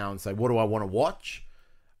down now and say, what do I want to watch?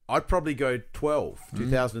 I'd probably go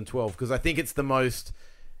 2012, because I think it's the most...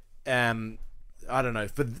 I don't know,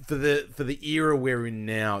 for the era we're in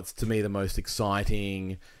now, it's to me the most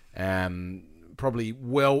exciting, probably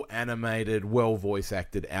well animated, well voice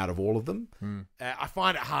acted out of all of them. I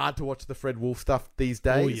find it hard to watch the Fred Wolf stuff these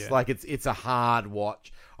days. Oh, yeah. It's a hard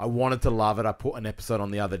watch. I wanted to love it. I put an episode on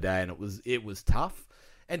the other day and it was tough.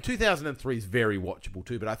 And 2003 is very watchable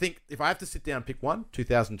too. But I think if I have to sit down and pick one,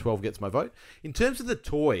 2012 gets my vote. In terms of the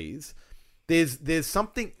toys, there's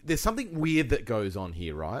something weird that goes on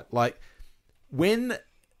here, right? Like when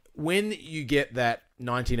you get that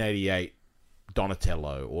 1988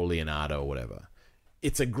 Donatello or Leonardo or whatever,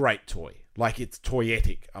 it's a great toy. Like it's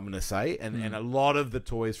toyetic, I'm going to say. And a lot of the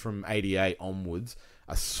toys from 88 onwards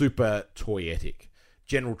are super toyetic.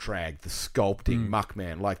 General Trag, the sculpting,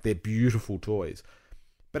 Muckman, like they're beautiful toys.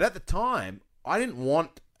 But at the time, I didn't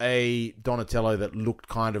want a Donatello that looked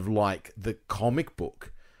kind of like the comic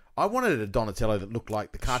book. I wanted a Donatello that looked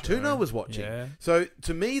like the cartoon I was watching. Yeah. So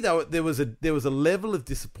to me, though, there was a level of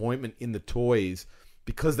disappointment in the toys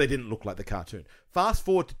because they didn't look like the cartoon. Fast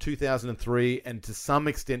forward to 2003 and to some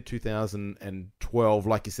extent 2012,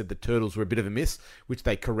 like you said, the Turtles were a bit of a miss, which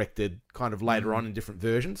they corrected kind of later on in different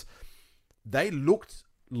versions. They looked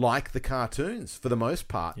like the cartoons for the most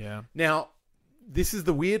part. Yeah. Now, this is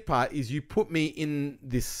the weird part, is you put me in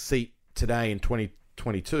this seat today in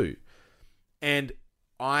 2022 and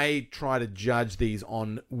I try to judge these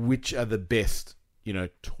on which are the best,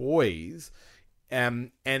 toys.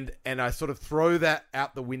 And I sort of throw that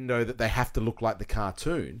out the window that they have to look like the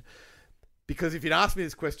cartoon. Because if you'd asked me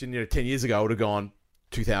this question, 10 years ago, I would have gone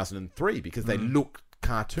 2003 because they look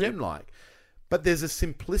cartoon-like. But there's a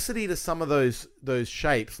simplicity to some of those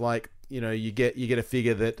shapes. Like, you get a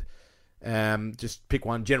figure that, just pick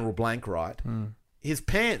one, General Blank, right? His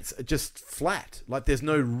pants are just flat. Like, there's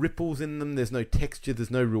no ripples in them. There's no texture.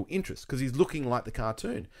 There's no real interest because he's looking like the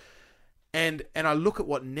cartoon. And I look at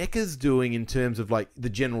what NECA's doing in terms of, like, the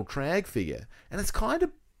General Trag figure, and it's kind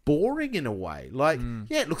of boring in a way. Like,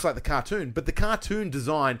 yeah, it looks like the cartoon, but the cartoon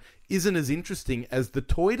design isn't as interesting as the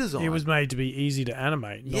toy design. It was made to be easy to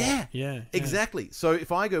animate. Yeah, exactly. So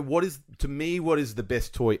if I go, what is the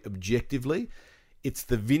best toy objectively? It's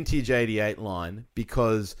the vintage 88 line,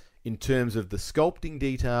 because in terms of the sculpting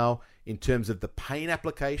detail, in terms of the paint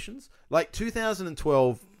applications, like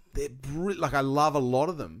 2012, they're like, I love a lot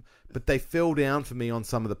of them, but they fell down for me on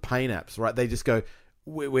some of the paint apps, right? They just go,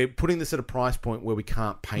 we're putting this at a price point where we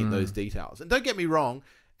can't paint those details. And don't get me wrong,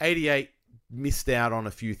 88 missed out on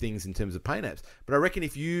a few things in terms of paint apps. But I reckon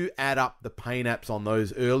if you add up the paint apps on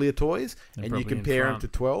those earlier toys and you compare them to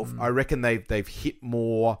 12, I reckon they've hit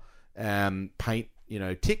more paint,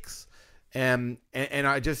 ticks. And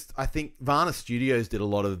I think Varna Studios did a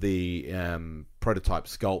lot of the prototype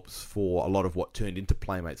sculpts for a lot of what turned into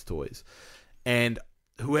Playmates toys. And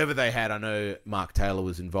whoever they had, I know Mark Taylor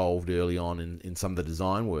was involved early on in some of the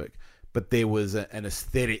design work, but there was an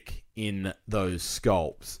aesthetic in those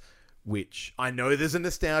sculpts, which I know there's a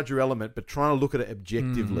nostalgia element, but trying to look at it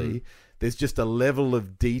objectively, there's just a level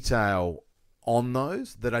of detail on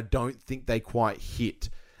those that I don't think they quite hit.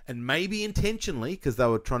 And maybe intentionally, because they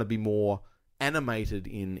were trying to be more animated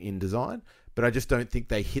in design, but I just don't think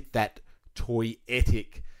they hit that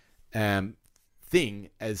toyetic thing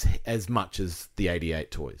as much as the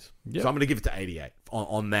 88 toys. Yep. So I'm going to give it to 88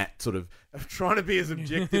 on that sort of trying to be as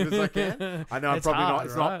objective as I can. I know I'm probably not.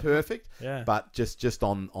 It's not perfect, but just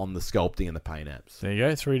on the sculpting and the paint apps. There you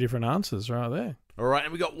go. 3 different answers right there. All right,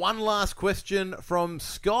 and we got one last question from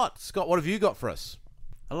Scott. Scott, what have you got for us?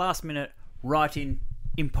 A last minute write-in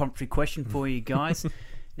impromptu question for you guys.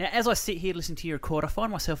 Now, as I sit here listening to your record, I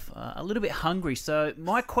find myself a little bit hungry. So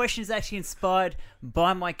my question is actually inspired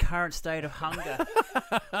by my current state of hunger.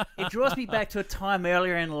 It draws me back to a time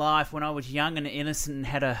earlier in life when I was young and innocent and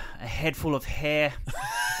had a head full of hair.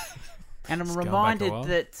 And I'm reminded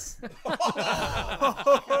that...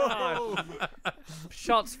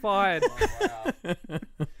 Shots fired.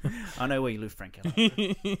 I know where you live, Frank.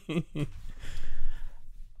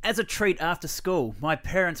 As a treat after school, my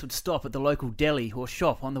parents would stop at the local deli or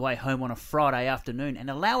shop on the way home on a Friday afternoon and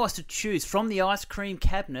allow us to choose from the ice cream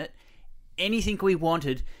cabinet anything we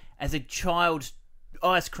wanted as a child's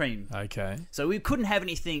ice cream. Okay. So we couldn't have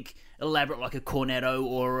anything elaborate like a cornetto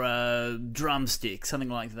or a drumstick, something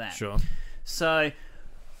like that. Sure. So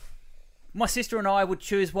my sister and I would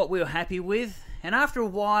choose what we were happy with, and after a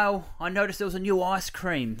while I noticed there was a new ice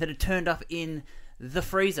cream that had turned up in the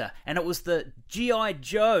freezer, and it was the G.I.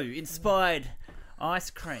 Joe inspired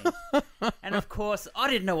ice cream. And of course, I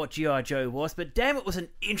didn't know what G.I. Joe was, but damn, it was an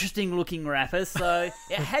interesting looking wrapper, so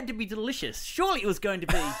it had to be delicious. Surely it was going to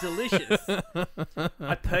be delicious.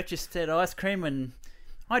 I purchased that ice cream and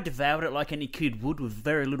I devoured it like any kid would, with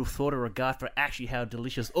very little thought or regard for actually how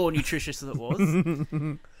delicious or nutritious it was.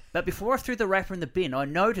 But before I threw the wrapper in the bin, I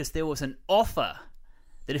noticed there was an offer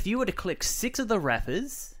that if you were to collect 6 of the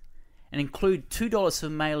wrappers and include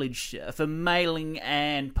 $2 for mailing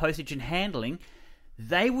and postage and handling,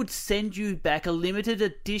 they would send you back a limited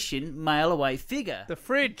edition mail-away figure. The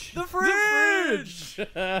fridge. The fridge!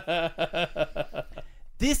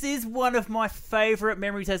 This is one of my favourite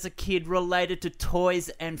memories as a kid related to toys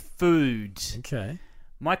and food. Okay.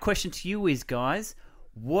 My question to you is, guys,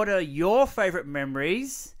 what are your favourite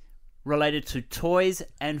memories related to toys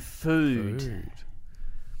and food?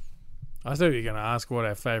 I thought you were going to ask what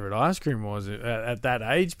our favourite ice cream was at that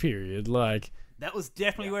age period. Like, that was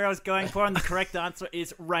definitely where I was going for, and the correct answer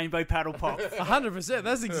is Rainbow Paddle Pop. 100%.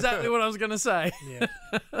 That's exactly what I was going to say. Yeah.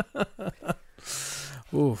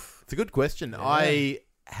 Oof. It's a good question. Yeah. I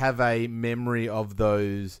have a memory of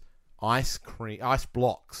those ice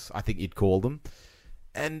blocks, I think you'd call them.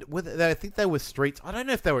 And I think they were Streets. I don't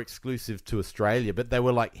know if they were exclusive to Australia, but they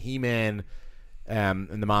were like He-Man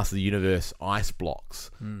and the Master of the Universe ice blocks.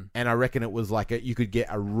 And I reckon it was like you could get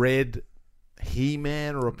a red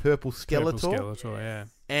He-Man or a purple Skeletor. Skeletor, yeah.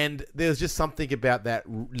 And there's just something about that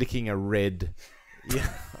licking a red. Yeah,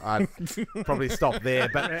 I'd probably stop there,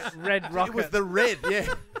 but red rocket. It was the red,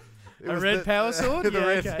 yeah. A red power sword? The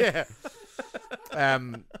red, okay. Yeah.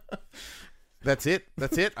 That's it.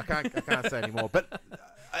 I can't say anymore. But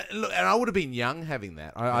look, and I would have been young having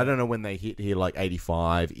that. I don't know when they hit here, like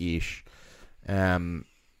 85-ish.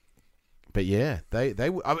 But yeah, they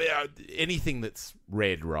I mean, anything that's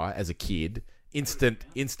red, right, as a kid instant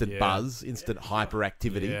buzz, instant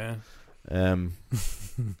hyperactivity. Yeah.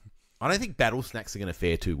 I don't think battle snacks are going to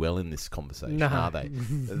fare too well in this conversation, No. are they?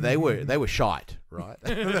 They were shite, right?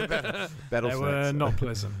 Battle They were snacks. not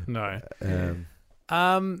pleasant. No.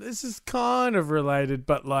 This is kind of related,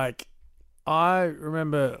 but like, I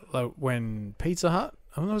remember like when Pizza Hut.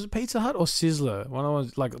 I don't know, was it Pizza Hut or Sizzler? One of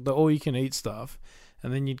was like the all-you-can-eat stuff,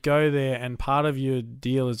 and then you'd go there, and part of your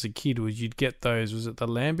deal as a kid was you'd get those. Was it the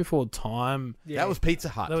Land Before Time? That was Pizza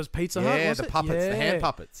Hut. That was Pizza Hut. Yeah, was the it? puppets, the Yeah. hand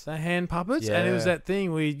puppets. The hand puppets, and it was Yeah. that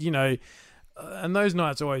thing where and those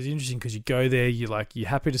nights are always interesting because you go there, you're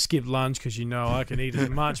happy to skip lunch because I can eat as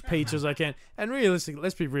much pizza as I can. And realistically,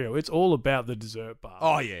 let's be real, it's all about the dessert bar.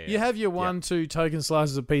 Oh, yeah. You have your 1-2 token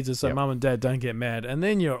slices of pizza so Yep. mum and dad don't get mad, and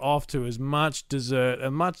then you're off to as much dessert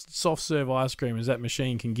and much soft serve ice cream as that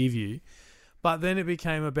machine can give you. But then it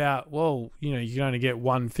became about, well, you can only get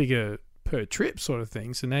one figure per trip sort of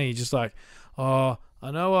thing. So now you're just like, oh, I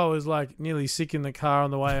know I was like nearly sick in the car on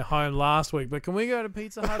the way home last week, but can we go to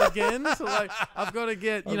Pizza Hut again? So like, I've got to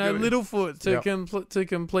get Littlefoot to to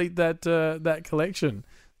complete that collection.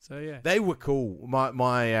 So yeah, They were cool.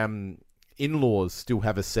 My in-laws still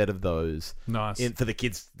have a set of those. nice. For the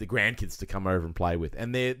kids, the grandkids to come over and play with,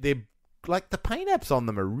 and they're like the paint apps on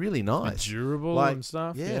them are really nice, Durable like, and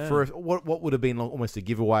stuff. Yeah, for what would have been almost a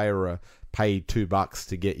giveaway or a pay $2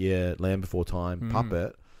 to get your Land Before Time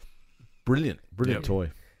puppet. Brilliant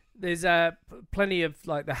toy. There's plenty of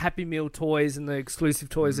like the Happy Meal toys and the exclusive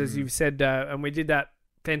toys, as you've said, and we did that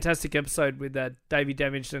fantastic episode with Davey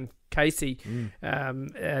Damaged and Casey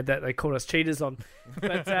that they called us cheaters on.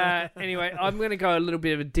 But anyway, I'm going to go a little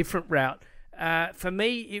bit of a different route. For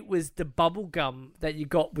me, it was the bubble gum that you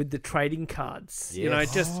got with the trading cards.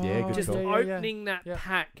 Yes. Just good call. opening that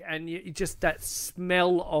pack and you just that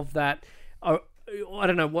smell of that. I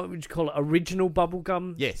don't know, what would you call it? Original bubble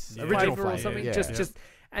gum? Yes, Flavor original or flavour, something. yeah. Just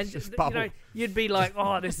and Just bubble. you'd be like,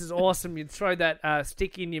 oh, this is awesome. You'd throw that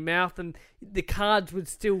stick in your mouth, and the cards would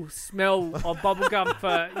still smell of bubble gum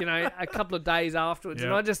for a couple of days afterwards.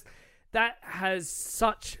 Yeah. And that has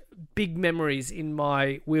such big memories in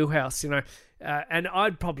my wheelhouse. And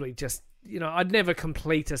I'd probably just I'd never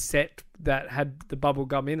complete a set that had the bubble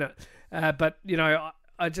gum in it. But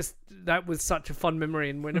I just that was such a fun memory,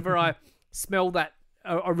 and whenever I smell that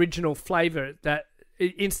original flavor, that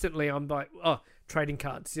instantly I'm like, oh, trading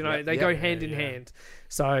cards. They go hand in hand.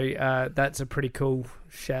 So that's a pretty cool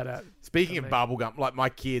shout out. Speaking of bubblegum, like my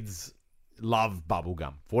kids love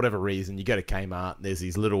bubblegum. For whatever reason, you go to Kmart and there's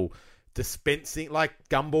these little dispensing, like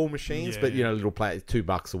gumball machines, but little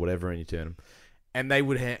 $2 or whatever, and you turn them. And they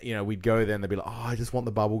would, we'd go there and they'd be like, oh, I just want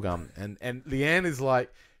the bubblegum. And Leanne is like,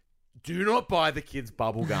 do not buy the kids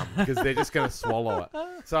bubble gum because they're just going to swallow it.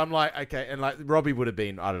 So I'm like, okay. And like Robbie would have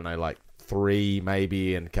been, I don't know, like 3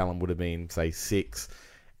 maybe, and Callum would have been, say, 6.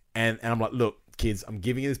 And I'm like, look, kids, I'm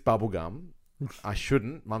giving you this bubble gum. I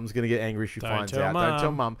shouldn't. Mum's going to get angry if she finds out. Don't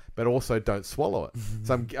tell Mum, but also don't swallow it.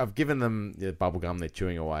 So I've given them the bubble gum they're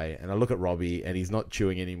chewing away, and I look at Robbie, and he's not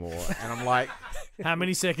chewing anymore. And I'm like, how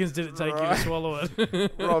many seconds did it take you to swallow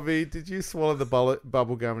it? Robbie, did you swallow the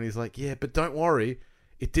bubble gum? And he's like, yeah, but don't worry.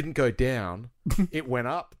 It didn't go down. It went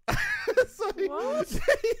up. So he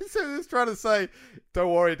was trying to say,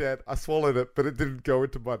 don't worry, Dad. I swallowed it, but it didn't go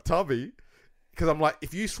into my tummy. Because I'm like,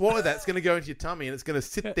 if you swallow that, it's going to go into your tummy and it's going to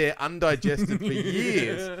sit there undigested for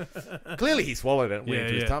years. Clearly he swallowed it and went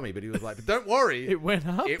into his tummy, but he was like, but don't worry. It went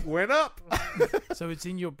up? It went up. So it's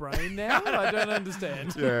in your brain now? I don't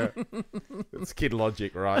understand. Yeah. It's kid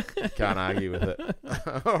logic, right? Can't argue with it.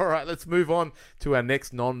 All right, let's move on to our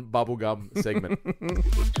next non-bubblegum segment.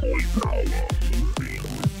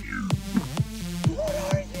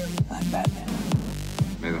 I'm Batman.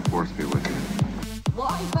 May the force be with you.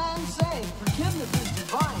 Wise man say forgiveness is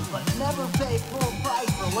divine, but never pay full price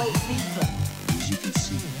for late pizza. As you can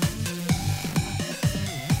see.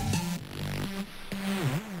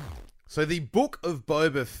 So the Book of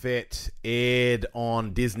Boba Fett aired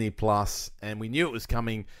on Disney Plus, and we knew it was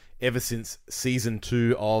coming ever since Season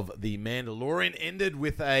 2 of The Mandalorian ended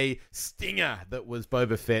with a stinger that was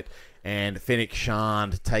Boba Fett and Fennec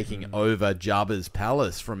Shand taking over Jabba's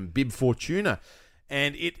palace from Bib Fortuna.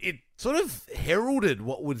 And it sort of heralded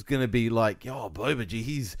what was going to be like, oh, Boba, gee,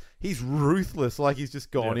 he's ruthless, like he's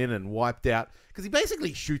just gone in and wiped out. Because he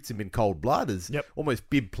basically shoots him in cold blood as almost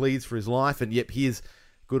Bib pleads for his life. And yep, here's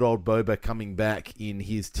good old Boba coming back in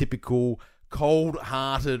his typical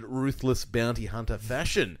cold-hearted, ruthless bounty hunter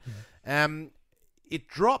fashion. It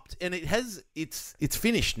dropped, and it's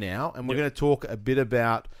finished now, and we're going to talk a bit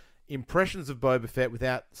about impressions of Boba Fett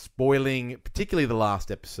without spoiling particularly the last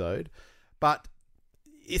episode. But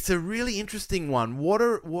it's a really interesting one. What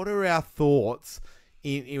are our thoughts?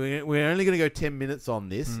 We're only going to go 10 minutes on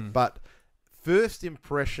this, but first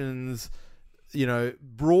impressions,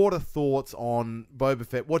 broader thoughts on Boba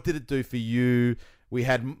Fett. What did it do for you? We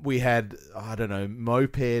had I don't know,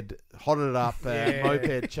 moped, hotted it up,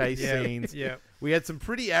 moped chase scenes. Yeah. We had some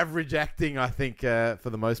pretty average acting, I think, for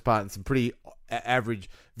the most part, and some pretty average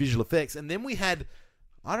visual effects. And then we had,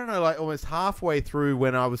 I don't know, like almost halfway through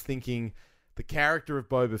when I was thinking the character of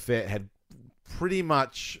Boba Fett had pretty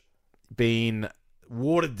much been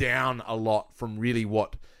watered down a lot from really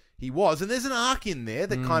what he was. And there's an arc in there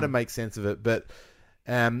that kind of makes sense of it, but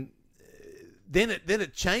then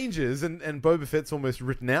it changes, and Boba Fett's almost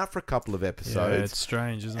written out for a couple of episodes. Yeah, it's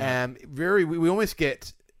strange, isn't it? We almost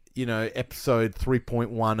get, episode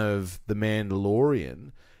 3.1 of The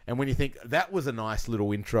Mandalorian, and when you think that was a nice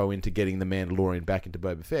little intro into getting The Mandalorian back into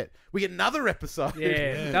Boba Fett, we get another episode.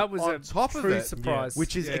 Yeah, that was on a top true of it, surprise.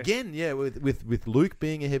 which is again, with Luke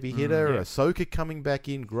being a heavy hitter, Ahsoka coming back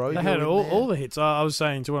in, Grogu. They had in all there. the hits. I was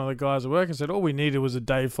saying to one of the guys at work, I said, all we needed was a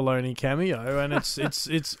Dave Filoni cameo, and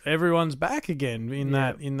it's everyone's back again in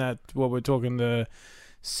that what we're talking the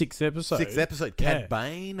sixth episode. Cad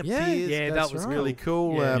Bane appears. Yeah, that was really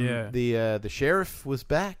cool. The sheriff was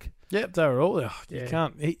back. Yep, they were all there. You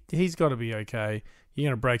can't. He's got to be okay. You're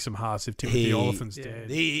going to break some hearts if Timothy Olyphant's dead.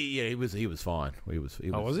 He was fine. He was.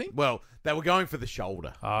 Was he? Well, they were going for the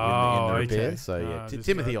shoulder. In the repairs. So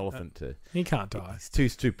Timothy Olyphant. He can't die.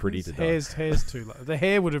 He's too pretty to die. Hair's too low. The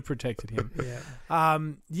hair would have protected him.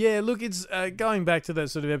 Look, it's going back to that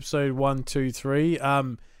sort of episode 1, 2, 3.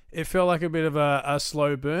 It felt like a bit of a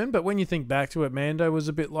slow burn, but when you think back to it, Mando was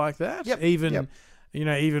a bit like that.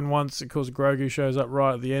 Even once, of course, Grogu shows up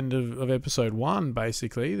right at the end of episode 1,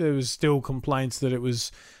 basically, there was still complaints that it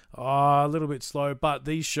was a little bit slow. But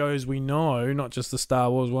these shows, we know, not just the Star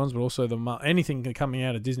Wars ones, but also anything coming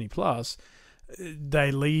out of Disney Plus,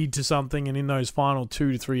 they lead to something. And in those final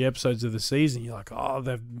 2 to 3 episodes of the season, you're like, oh,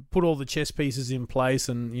 they've put all the chess pieces in place,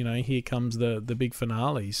 and here comes the big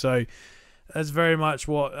finale. So that's very much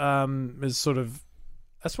what is sort of.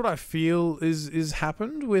 That's what I feel is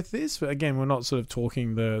happened with this. But again, we're not sort of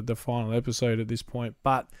talking the final episode at this point,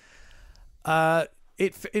 but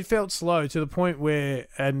it felt slow to the point where,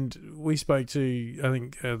 and we spoke to, I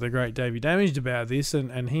think, the great Davey Damaged about this,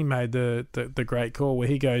 and he made the great call where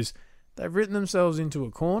he goes, they've written themselves into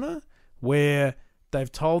a corner where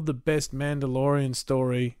they've told the best Mandalorian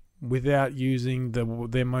story without using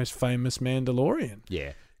their most famous Mandalorian.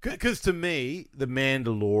 Yeah, because to me, the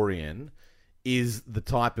Mandalorian is the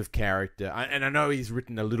type of character, and I know he's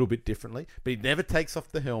written a little bit differently, but he never takes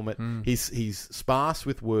off the helmet. He's sparse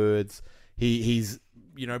with words. He's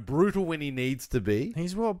brutal when he needs to be.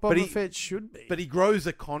 He's what Boba Fett should be. But he grows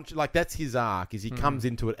a conscience. Like, that's his arc, is he comes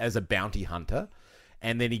into it as a bounty hunter,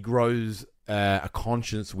 and then he grows a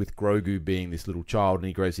conscience with Grogu being this little child, and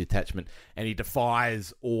he grows the attachment, and he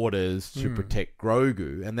defies orders to protect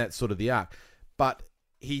Grogu, and that's sort of the arc. But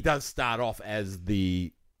he does start off as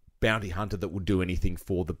the bounty hunter that will do anything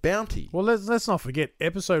for the bounty. Well, let's not forget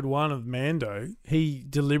episode 1 of Mando. He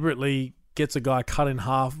deliberately gets a guy cut in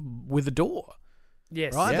half with a door.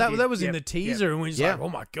 Yes, right. That was in the teaser, and we're just like, oh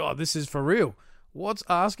my god, this is for real.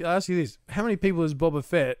 Ask you this: how many people has Boba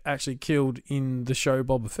Fett actually killed in the show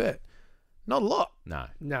Boba Fett? Not a lot. No.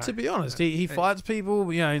 To be honest, he fights people.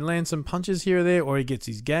 He lands some punches here or there, or he gets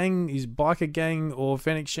his biker gang, or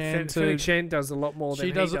Fennec Shand. Fennec Shand does a lot more than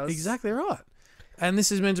he does. Exactly right. And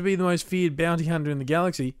this is meant to be the most feared bounty hunter in the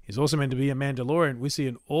galaxy. He's also meant to be a Mandalorian. We see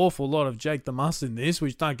an awful lot of Jake the Muss in this,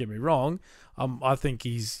 which, don't get me wrong, I think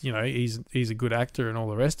he's a good actor and all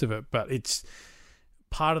the rest of it. But it's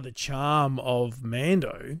part of the charm of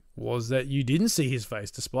Mando was that you didn't see his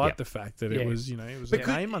face, despite the fact that it was it was a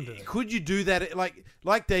name under it. Could you do that?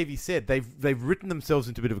 Like Davey said, they've written themselves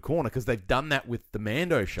into a bit of a corner because they've done that with the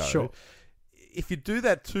Mando show. Sure. If you do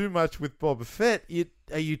that too much with Boba Fett,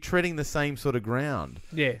 are you treading the same sort of ground?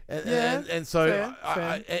 Yeah, and so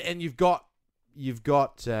fair. And you've got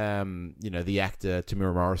the actor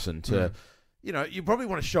Tamira Morrison to you probably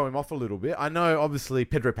want to show him off a little bit. I know obviously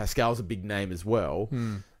Pedro Pascal's a big name as well.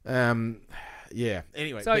 Anyway,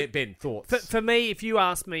 so, Ben, thoughts? For me, if you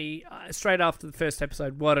ask me straight after the first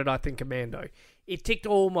episode, what did I think of Mando? It ticked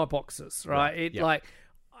all my boxes, right?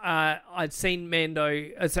 I'd seen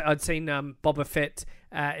Boba Fett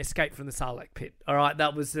escape from the Sarlacc pit. All right,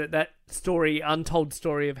 that was that story, untold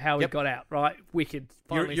story of how he got out. Right, wicked.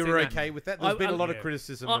 You're okay with that? There's been a lot of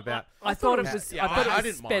criticism about. I thought it was. I thought it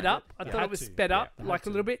was sped up. I thought it was sped up like a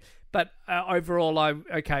little bit. But overall,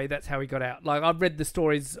 that's how he got out. Like, I've read the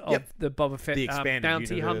stories of the Boba Fett The expanded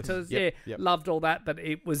bounty universe. hunters. Yep, Yeah, yep. loved all that, but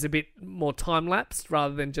it was a bit more time lapsed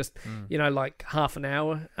rather than just like half an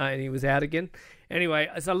hour and he was out again. Anyway,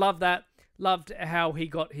 so I love that. Loved how he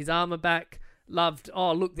got his armor back. Loved,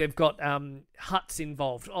 look, they've got huts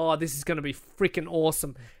involved. Oh, this is going to be freaking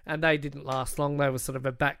awesome. And they didn't last long. They were sort of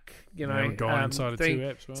a back, They were gone inside of thing. 2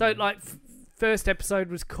 eps, weren't So, they? like, first episode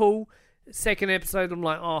was cool. Second episode, I'm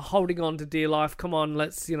like, holding on to dear life. Come on,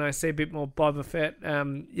 let's, see a bit more Boba Fett,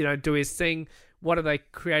 do his thing. What are they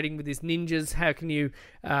creating with these ninjas? How can you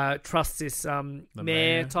trust this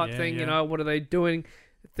mayor type thing? Yeah. What are they doing?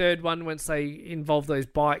 Third one, once they involve those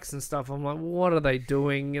bikes and stuff, I'm like, what are they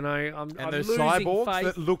doing? I'm those losing cyborgs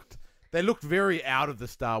faith. that looked very out of the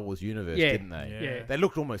Star Wars universe, didn't they? Yeah. They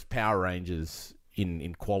looked almost Power Rangers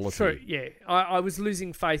in quality. True, yeah. I was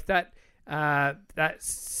losing faith. Scene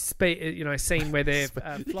where they're You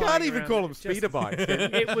flying can't even around, call them just- speeder bikes.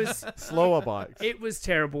 It was Slower bikes. It was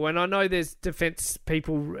terrible, and I know there's defense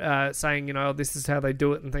people saying, this is how they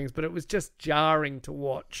do it and things, but it was just jarring to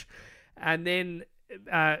watch. And then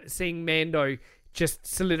seeing Mando just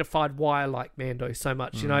solidified why I like Mando so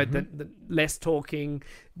much. The less talking,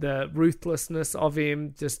 the ruthlessness of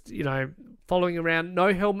him, just following around,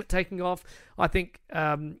 no helmet taking off. I think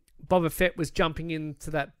Boba Fett was jumping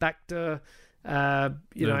into that Bacta. the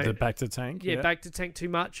Bacta tank. Yeah, Bacta tank too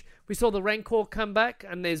much. We saw the Rancor come back,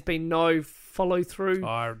 and there's been no follow through.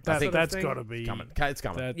 That's got to be coming. It's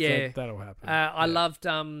coming. That'll happen. I loved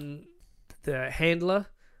the handler,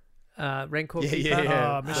 Rancor Keeper.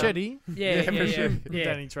 Yeah. Machete. Yeah.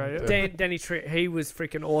 Danny Trejo. Danny Trejo, he was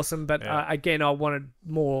freaking awesome. But again, I wanted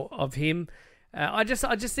more of him. I just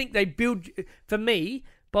think they build. For me,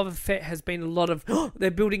 Boba Fett has been a lot of they're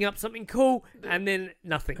building up something cool and then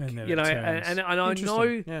nothing, And then you know. it turns. And I know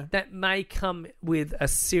Interesting, that may come with a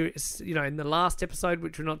series, in the last episode,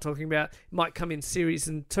 which we're not talking about. It might come in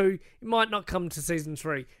season 2. It might not come to season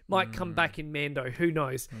 3. It might come back in Mando. Who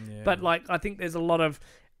knows? Yeah. But I think there's a lot of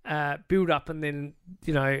build up, and then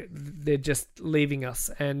they're just leaving us.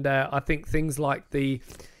 And I think things like the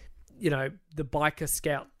biker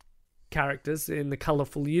scout characters in the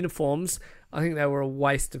colourful uniforms, I think they were a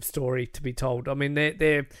waste of story to be told. I mean,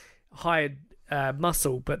 they're hired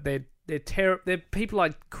muscle, but they're people I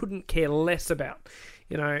couldn't care less about.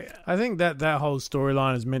 I think that whole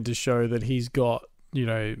storyline is meant to show that he's got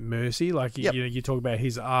mercy. Like you talk about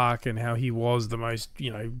his arc and how he was the most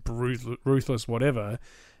ruthless whatever,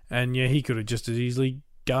 and he could have just as easily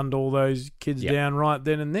gunned all those kids down right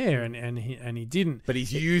then and there, and he didn't. But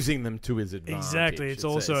he's using them to his advantage. Exactly. It's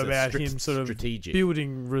also about him sort of strategic.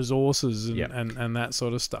 building resources and that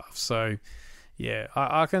sort of stuff. So, yeah,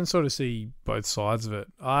 I can sort of see both sides of it.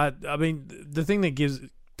 I mean, the thing that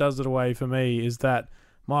does it away for me is that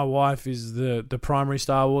my wife is the primary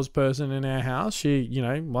Star Wars person in our house. She,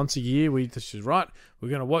 once a year she's right, we're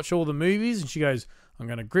going to watch all the movies, and she goes, I'm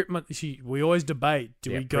going to grip we always debate.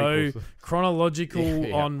 Do we go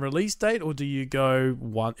chronological on release date, or do you go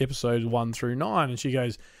episodes 1 through 9? And she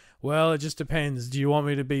goes, well, it just depends. Do you want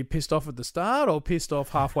me to be pissed off at the start or pissed off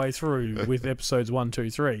halfway through with episodes 1, 2,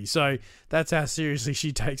 3? So that's how seriously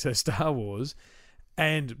she takes her Star Wars.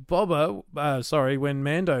 And when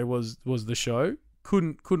Mando was the show,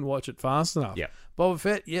 couldn't watch it fast enough. Yeah. Boba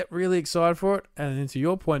Fett, really excited for it. And then to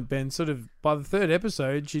your point, Ben, sort of by the 3rd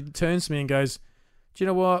episode, she turns to me and goes, do you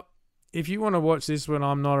know what? If you want to watch this when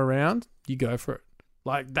I'm not around, you go for it.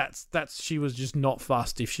 Like that's she was just not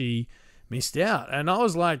fussed if she missed out. And I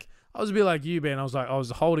was a bit like you, Ben. I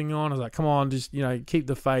was holding on. I was like, come on, just keep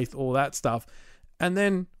the faith, all that stuff. And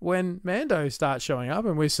then when Mando starts showing up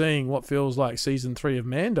and we're seeing what feels like season 3 of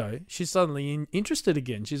Mando, she's suddenly interested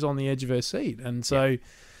again. She's on the edge of her seat. And so,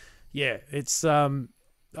 it's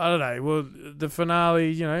I don't know. Well, the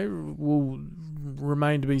finale, will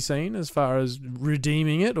remain to be seen as far as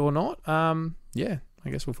redeeming it or not. I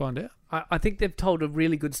guess we'll find out. I think they've told a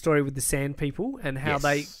really good story with the Sand People and how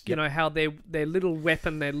they, how their little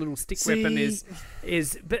weapon, their little stick weapon is.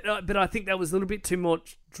 But I think that was a little bit too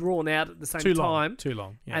much drawn out at the same time. Too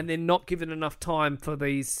long. Yeah. And then not given enough time for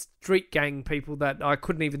these street gang people that I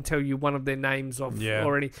couldn't even tell you one of their names of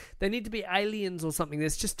or any. They need to be aliens or something.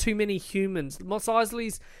 There's just too many humans. Mos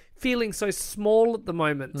Eisley's feeling so small at the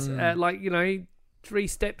moment. 3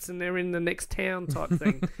 steps and they're in the next town type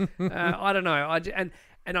thing. I don't know.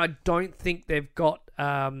 And I don't think they've got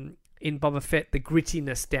in Boba Fett the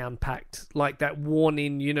grittiness down packed like that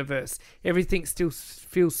worn-in universe. Everything still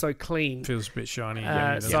feels so clean. Feels a bit shiny.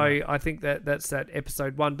 So I think that's that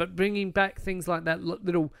episode 1. But bringing back things like that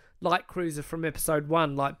little light cruiser from episode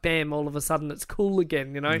 1, like bam, all of a sudden it's cool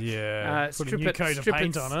again, you know? Yeah. Put a new coat of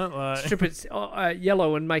paint on it. Like. Strip it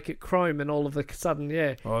yellow and make it chrome, and all of a sudden,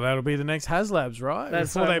 yeah. Well, that'll be the next HasLabs, right?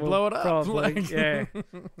 That's Before right, they blow it up. probably, Like- yeah.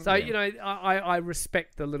 So, you know, I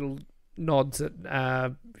respect the little nods at,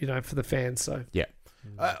 you know, for the fans, so. Yeah.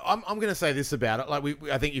 I'm going to say this about it. Like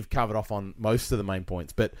I think you've covered off on most of the main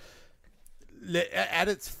points, but at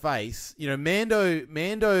its face, you know,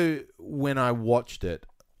 Mando, when I watched it,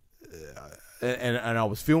 and I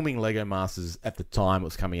was filming Lego Masters at the time it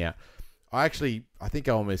was coming out, I think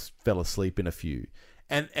I almost fell asleep in a few.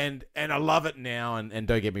 And I love it now, and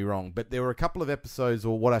don't get me wrong, but there were a couple of episodes,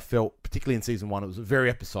 or what I felt, particularly in season 1, it was very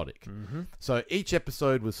episodic. Mm-hmm. So each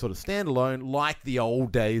episode was sort of standalone, like the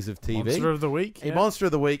old days of TV. Monster of the Week. A Monster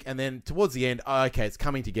of the Week, and then towards the end, okay, it's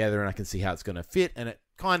coming together, and I can see how it's going to fit, and it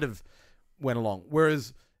kind of went along.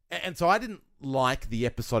 Whereas, and so I didn't like the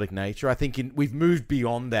episodic nature. I think we've moved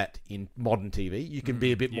beyond that in modern TV. You can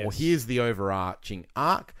be a bit more, here's the overarching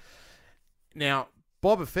arc. Now,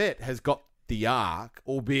 Boba Fett has got the arc,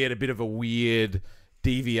 albeit a bit of a weird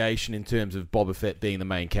deviation in terms of Boba Fett being the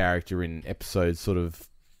main character in episodes sort of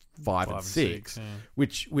 5 and 6, yeah.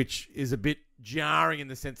 which is a bit jarring in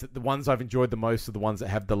the sense that the ones I've enjoyed the most are the ones that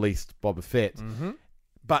have the least Boba Fett. Mm-hmm.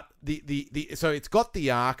 But so it's got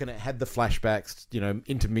the arc, and it had the flashbacks, you know,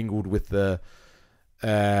 intermingled with the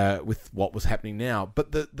with what was happening now.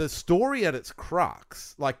 But the story at its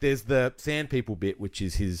crux, like there's the Sand People bit, which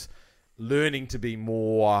is his learning to be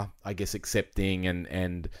more, I guess, accepting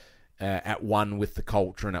and at one with the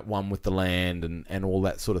culture and at one with the land and all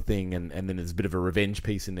that sort of thing. And then there's a bit of a revenge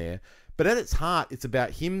piece in there. But at its heart, it's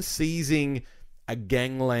about him seizing a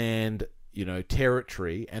gangland, you know,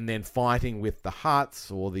 territory, and then fighting with the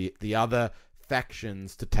Hutts or the other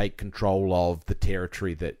factions to take control of the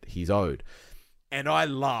territory that he's owed. And I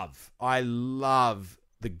love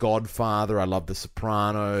The Godfather. I love The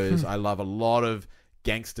Sopranos. I love a lot of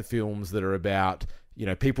gangster films that are about, you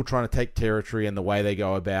know, people trying to take territory and the way they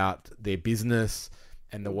go about their business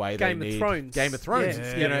and the way Game they of need Thrones. Game of Thrones.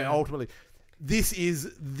 Yeah. You know, ultimately, this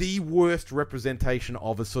is the worst representation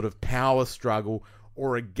of a sort of power struggle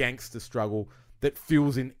or a gangster struggle that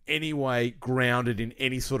feels in any way grounded in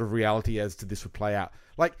any sort of reality as to this would play out.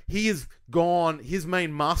 Like, he is gone, his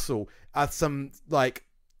main muscle are some, like,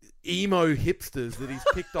 emo hipsters that he's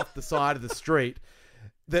picked off the side of the street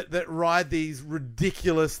that ride these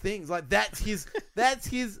ridiculous things. Like, that's his,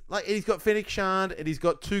 like, and he's got Fennec Shand and he's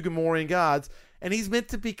got 2 Gamorrean guards, and he's meant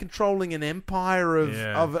to be controlling an empire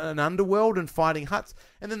of an underworld and fighting Hutts.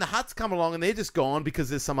 And then the Hutts come along and they're just gone because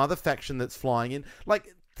there's some other faction that's flying in.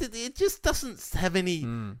 Like, it just doesn't have any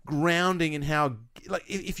grounding in how, like,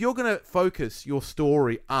 if you're going to focus your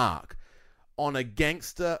story arc on a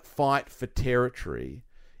gangster fight for territory,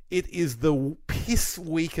 it is the piss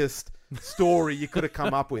weakest story you could have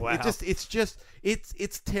come up with. Wow.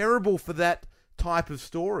 It's terrible for that type of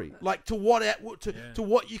story. Like, to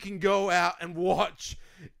what you can go out and watch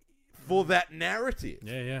for that narrative.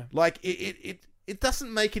 Yeah. Like, it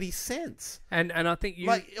doesn't make any sense. And I think you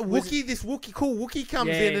Like, this Wookiee comes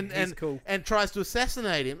in he's cool. and tries to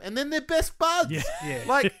assassinate him, and then they're best buds. Yeah.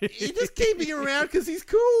 Like, you're just keeping him around because he's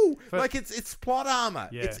cool. Like, it's plot armor.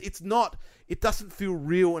 Yeah. It's not. It doesn't feel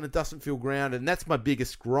real and it doesn't feel grounded. And that's my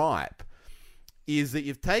biggest gripe, is that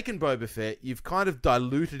you've taken Boba Fett, you've kind of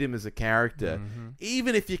diluted him as a character. Mm-hmm.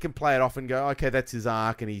 Even if you can play it off and go, okay, that's his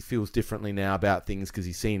arc and he feels differently now about things because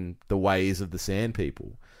he's seen the ways of the Sand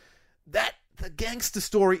People. The gangster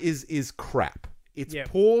story is crap. It's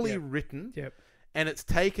poorly written, and it's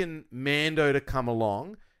taken Mando to come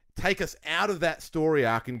along, take us out of that story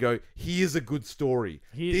arc and go, here's a good story.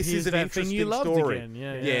 This is an interesting story. Again.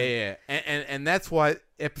 Yeah. And that's why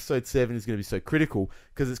episode 7 is going to be so critical,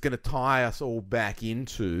 because it's going to tie us all back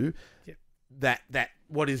into that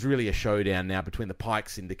what is really a showdown now between the Pike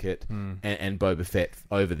Syndicate and Boba Fett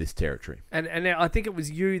over this territory. And I think it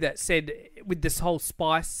was you that said, with this whole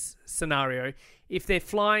spice scenario, if they're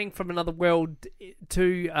flying from another world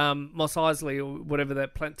to Mos Eisley or whatever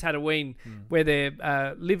that planet, Tatooine, where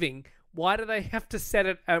they're living, why do they have to set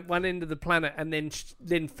it at one end of the planet and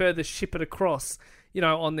then further ship it across? You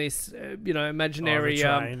know, on this, imaginary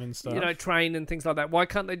train and stuff. Train and things like that. Why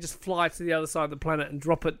can't they just fly to the other side of the planet and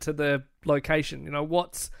drop it to the location? You know,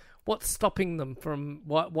 what's stopping them from?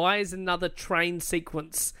 Why is another train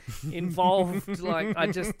sequence involved? Like, I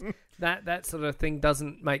just that sort of thing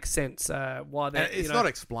doesn't make sense. Why that? It's not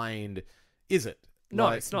explained, is it? No,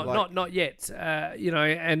 it's not. Not yet.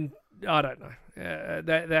 And I don't know.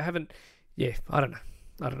 They haven't. Yeah, I don't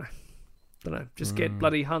know. Just get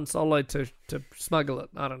bloody Han Solo to smuggle it.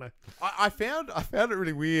 I don't know. I found it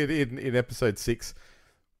really weird in episode 6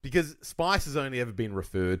 because spice has only ever been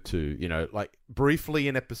referred to, like briefly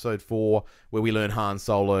in episode 4, where we learn Han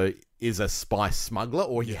Solo is a spice smuggler,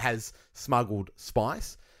 or he has smuggled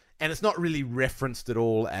spice. And it's not really referenced at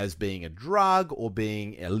all as being a drug or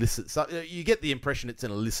being illicit. You get the impression it's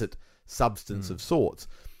an illicit substance of sorts.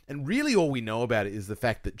 And really all we know about it is the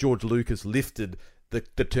fact that George Lucas lifted the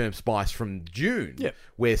term spice from Dune,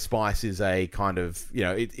 where spice is a kind of,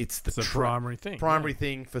 it's the primary thing. Primary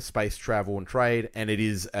thing for space travel and trade, and it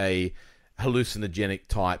is a hallucinogenic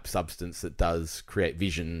type substance that does create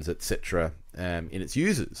visions, etc., in its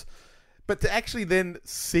users. But to actually then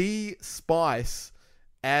see spice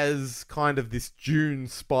as kind of this Dune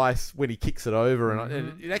spice when he kicks it over,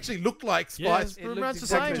 and it actually looked like spice. It looked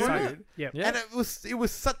exactly the same. And it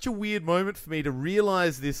was such a weird moment for me to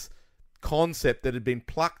realize this concept that had been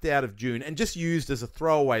plucked out of Dune and just used as a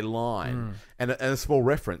throwaway line and a small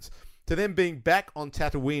reference to them being back on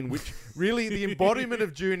Tatooine, which really the embodiment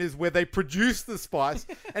of Dune is where they produce the spice,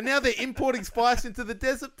 and now they're importing spice into the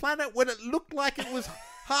desert planet when it looked like it was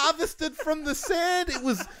harvested from the sand. It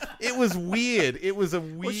was weird. It was a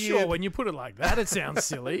weird... Well, sure, when you put it like that, it sounds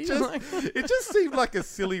silly. It just seemed like a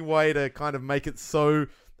silly way to kind of make it so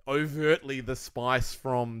overtly the spice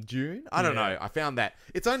from Dune. I don't know. I found that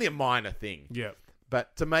it's only a minor thing. Yeah.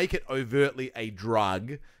 But to make it overtly a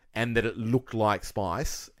drug and that it looked like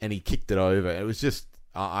spice and he kicked it over, it was just...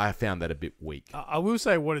 I found that a bit weak. I will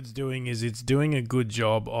say what it's doing is it's doing a good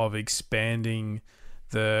job of expanding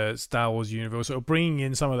the Star Wars universe, or bringing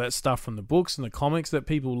in some of that stuff from the books and the comics that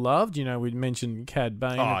people loved. We mentioned Cad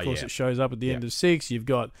Bane. Of course, it shows up at the end of 6. You've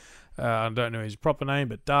got, I don't know his proper name,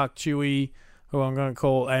 but Dark Chewie, who I'm going to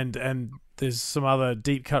call, and there's some other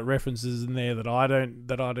deep cut references in there that I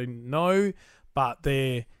don't know, but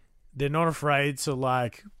they're not afraid to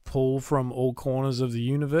like pull from all corners of the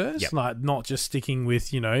universe, like not just sticking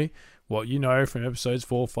with what from episodes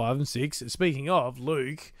 4, 5, and 6. Speaking of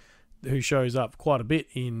Luke, who shows up quite a bit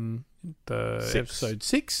in the episode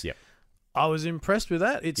 6. Yep. I was impressed with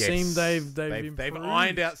that. It seemed they've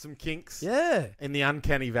ironed out some kinks. Yeah. In the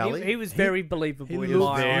Uncanny Valley. He was very believable. He in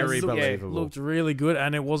looked my eyes. very believable. Looked really good,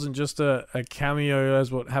 and it wasn't just a cameo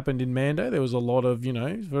as what happened in Mando. There was a lot of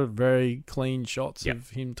very clean shots of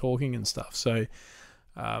him talking and stuff. So,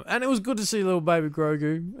 and it was good to see little baby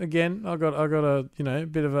Grogu again. I got a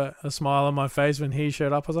bit of a smile on my face when he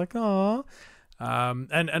showed up. I was like, oh.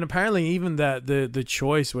 And apparently even that the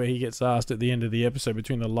choice where he gets asked at the end of the episode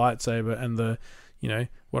between the lightsaber and the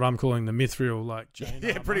what I'm calling the mithril, like Jane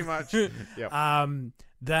armor. Pretty much. Yep.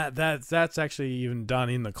 That's actually even done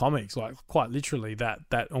in the comics, like quite literally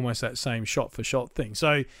that almost that same shot for shot thing.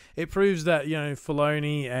 So it proves that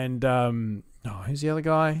Filoni and who's the other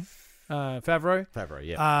guy,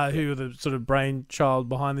 Favreau, who are the sort of brainchild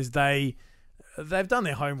behind this, they've done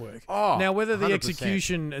their homework. Now, whether the 100%.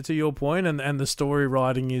 execution, to your point, and the story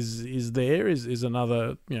writing is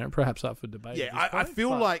another, perhaps up for debate. Yeah, I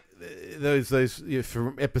feel like those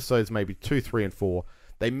from episodes maybe 2, 3, and 4,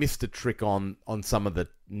 they missed a trick on some of the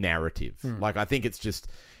narrative. Like, I think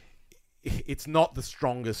it's not the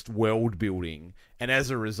strongest world building, and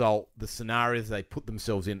as a result, the scenarios they put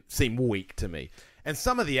themselves in seem weak to me. And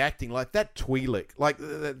some of the acting, like that Twi'lek, like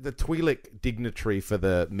the Twi'lek dignitary for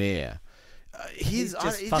the mayor. He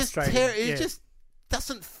just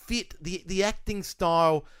doesn't fit the acting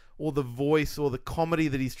style or the voice or the comedy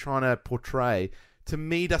that he's trying to portray. To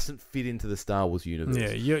me, doesn't fit into the Star Wars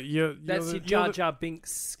universe. Yeah, that's your Jar Jar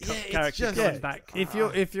Binks character coming back. If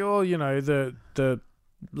you're the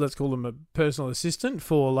let's call him a personal assistant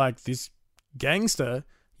for like this gangster,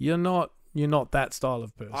 you're not that style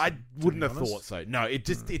of person. I wouldn't have thought so. No, it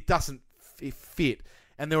doesn't fit.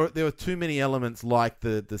 And there were too many elements like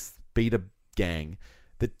the Speeder gang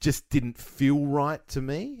that just didn't feel right to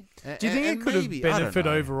me. Do you think it could have benefit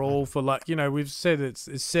overall for we've said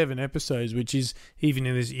it's 7 episodes, which is, even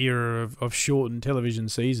in this era of shortened television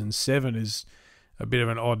seasons, 7 is a bit of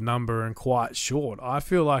an odd number and quite short. I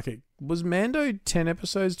feel like it was Mando 10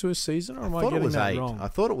 episodes to a season, or am I getting that wrong? I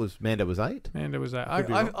thought it was Mando was 8. Mando was 8.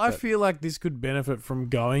 I feel like this could benefit from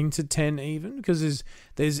going to 10 even, because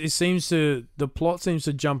the plot seems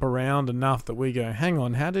to jump around enough that we go, hang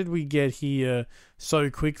on, how did we get here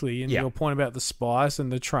so quickly? And your point about the spice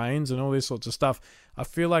and the trains and all this sorts of stuff, I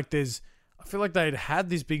feel like they'd had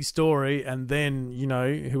this big story, and then,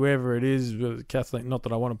 whoever it is, Kathleen, not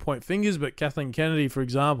that I want to point fingers, but Kathleen Kennedy, for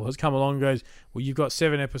example, has come along and goes, well, you've got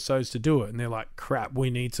 7 episodes to do it. And they're like, crap, we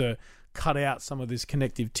need to cut out some of this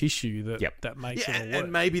connective tissue that makes it all work.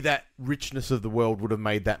 And maybe that richness of the world would have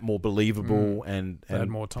made that more believable and had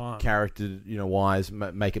more time. Character, wise,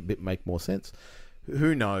 make more sense.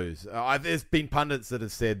 Who knows? There's been pundits that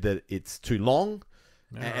have said that it's too long.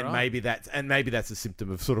 And right. maybe that's a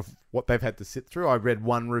symptom of sort of what they've had to sit through. I read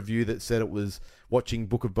one review that said it was watching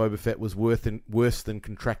Book of Boba Fett was worse than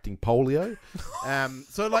contracting polio.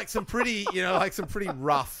 So like some pretty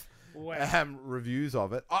rough reviews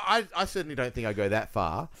of it. I certainly don't think I go that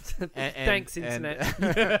far. Thanks, internet.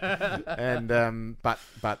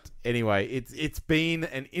 But anyway, it's been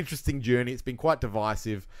an interesting journey. It's been quite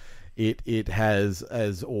divisive. It has,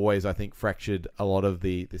 as always, I think, fractured a lot of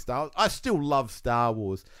the Star Wars. I still love Star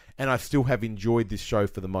Wars, and I still have enjoyed this show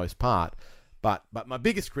for the most part. But my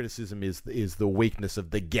biggest criticism is the weakness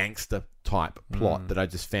of the gangster type plot that I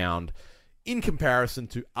just found in comparison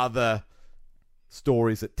to other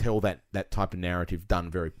stories that tell that type of narrative done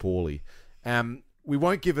very poorly. We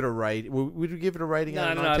won't give it a rate. Would we give it a rating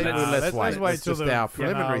out of 19? Let's wait. Let's That's just our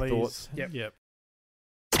preliminary thoughts. Yep.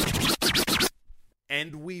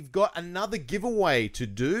 And we've got another giveaway to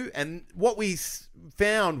do. And what we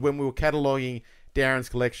found when we were cataloguing Darren's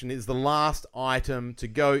collection is the last item to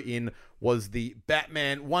go in was the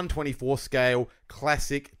Batman 1/24 scale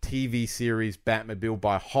classic TV series Batmobile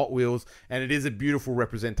by Hot Wheels. And it is a beautiful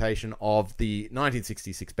representation of the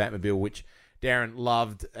 1966 Batmobile, which Darren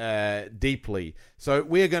loved deeply. So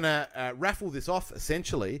we're going to raffle this off,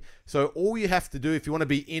 essentially. So all you have to do if you want to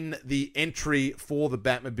be in the entry for the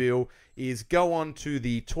Batmobile is go on to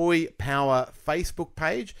the Toy Power Facebook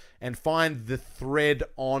page and find the thread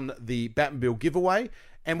on the Batmobile giveaway.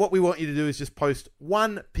 And what we want you to do is just post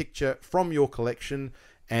one picture from your collection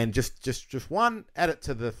and just one, add it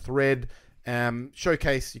to the thread.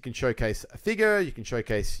 Showcase. You can showcase a figure, you can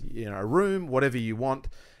showcase a room, whatever you want.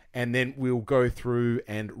 And then we'll go through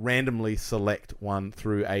and randomly select one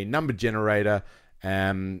through a number generator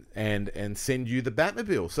and send you the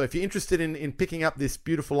Batmobile. So if you're interested in picking up this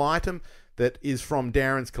beautiful item that is from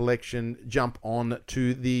Darren's collection, jump on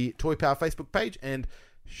to the Toy Power Facebook page and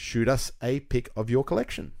shoot us a pic of your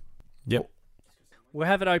collection. Yep. We'll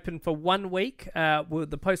have it open for 1 week.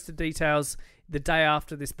 The poster details the day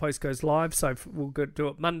after this post goes live, so we'll do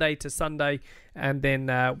it Monday to Sunday, and then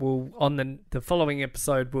we'll on the following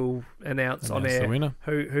episode we'll announce on air the winner.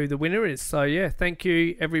 who the winner is. So yeah, thank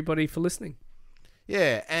you everybody for listening.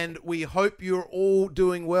 Yeah, and we hope you're all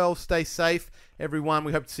doing well. Stay safe, everyone.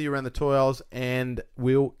 We hope to see you around the toy aisles, and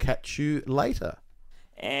we'll catch you later.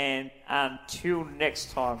 And until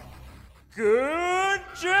next time, good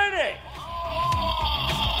journey!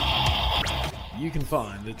 You can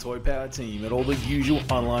find the Toy Power team at all the usual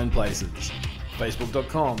online places.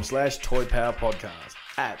 Facebook.com/Toy Power Podcast,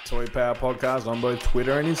 at Toy Power Podcast on both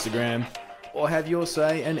Twitter and Instagram, or have your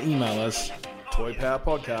say and email us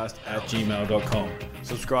toypowerpodcast@gmail.com.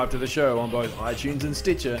 Subscribe to the show on both iTunes and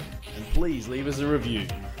Stitcher, and please leave us a review.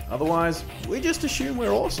 Otherwise, we just assume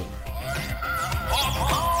we're awesome.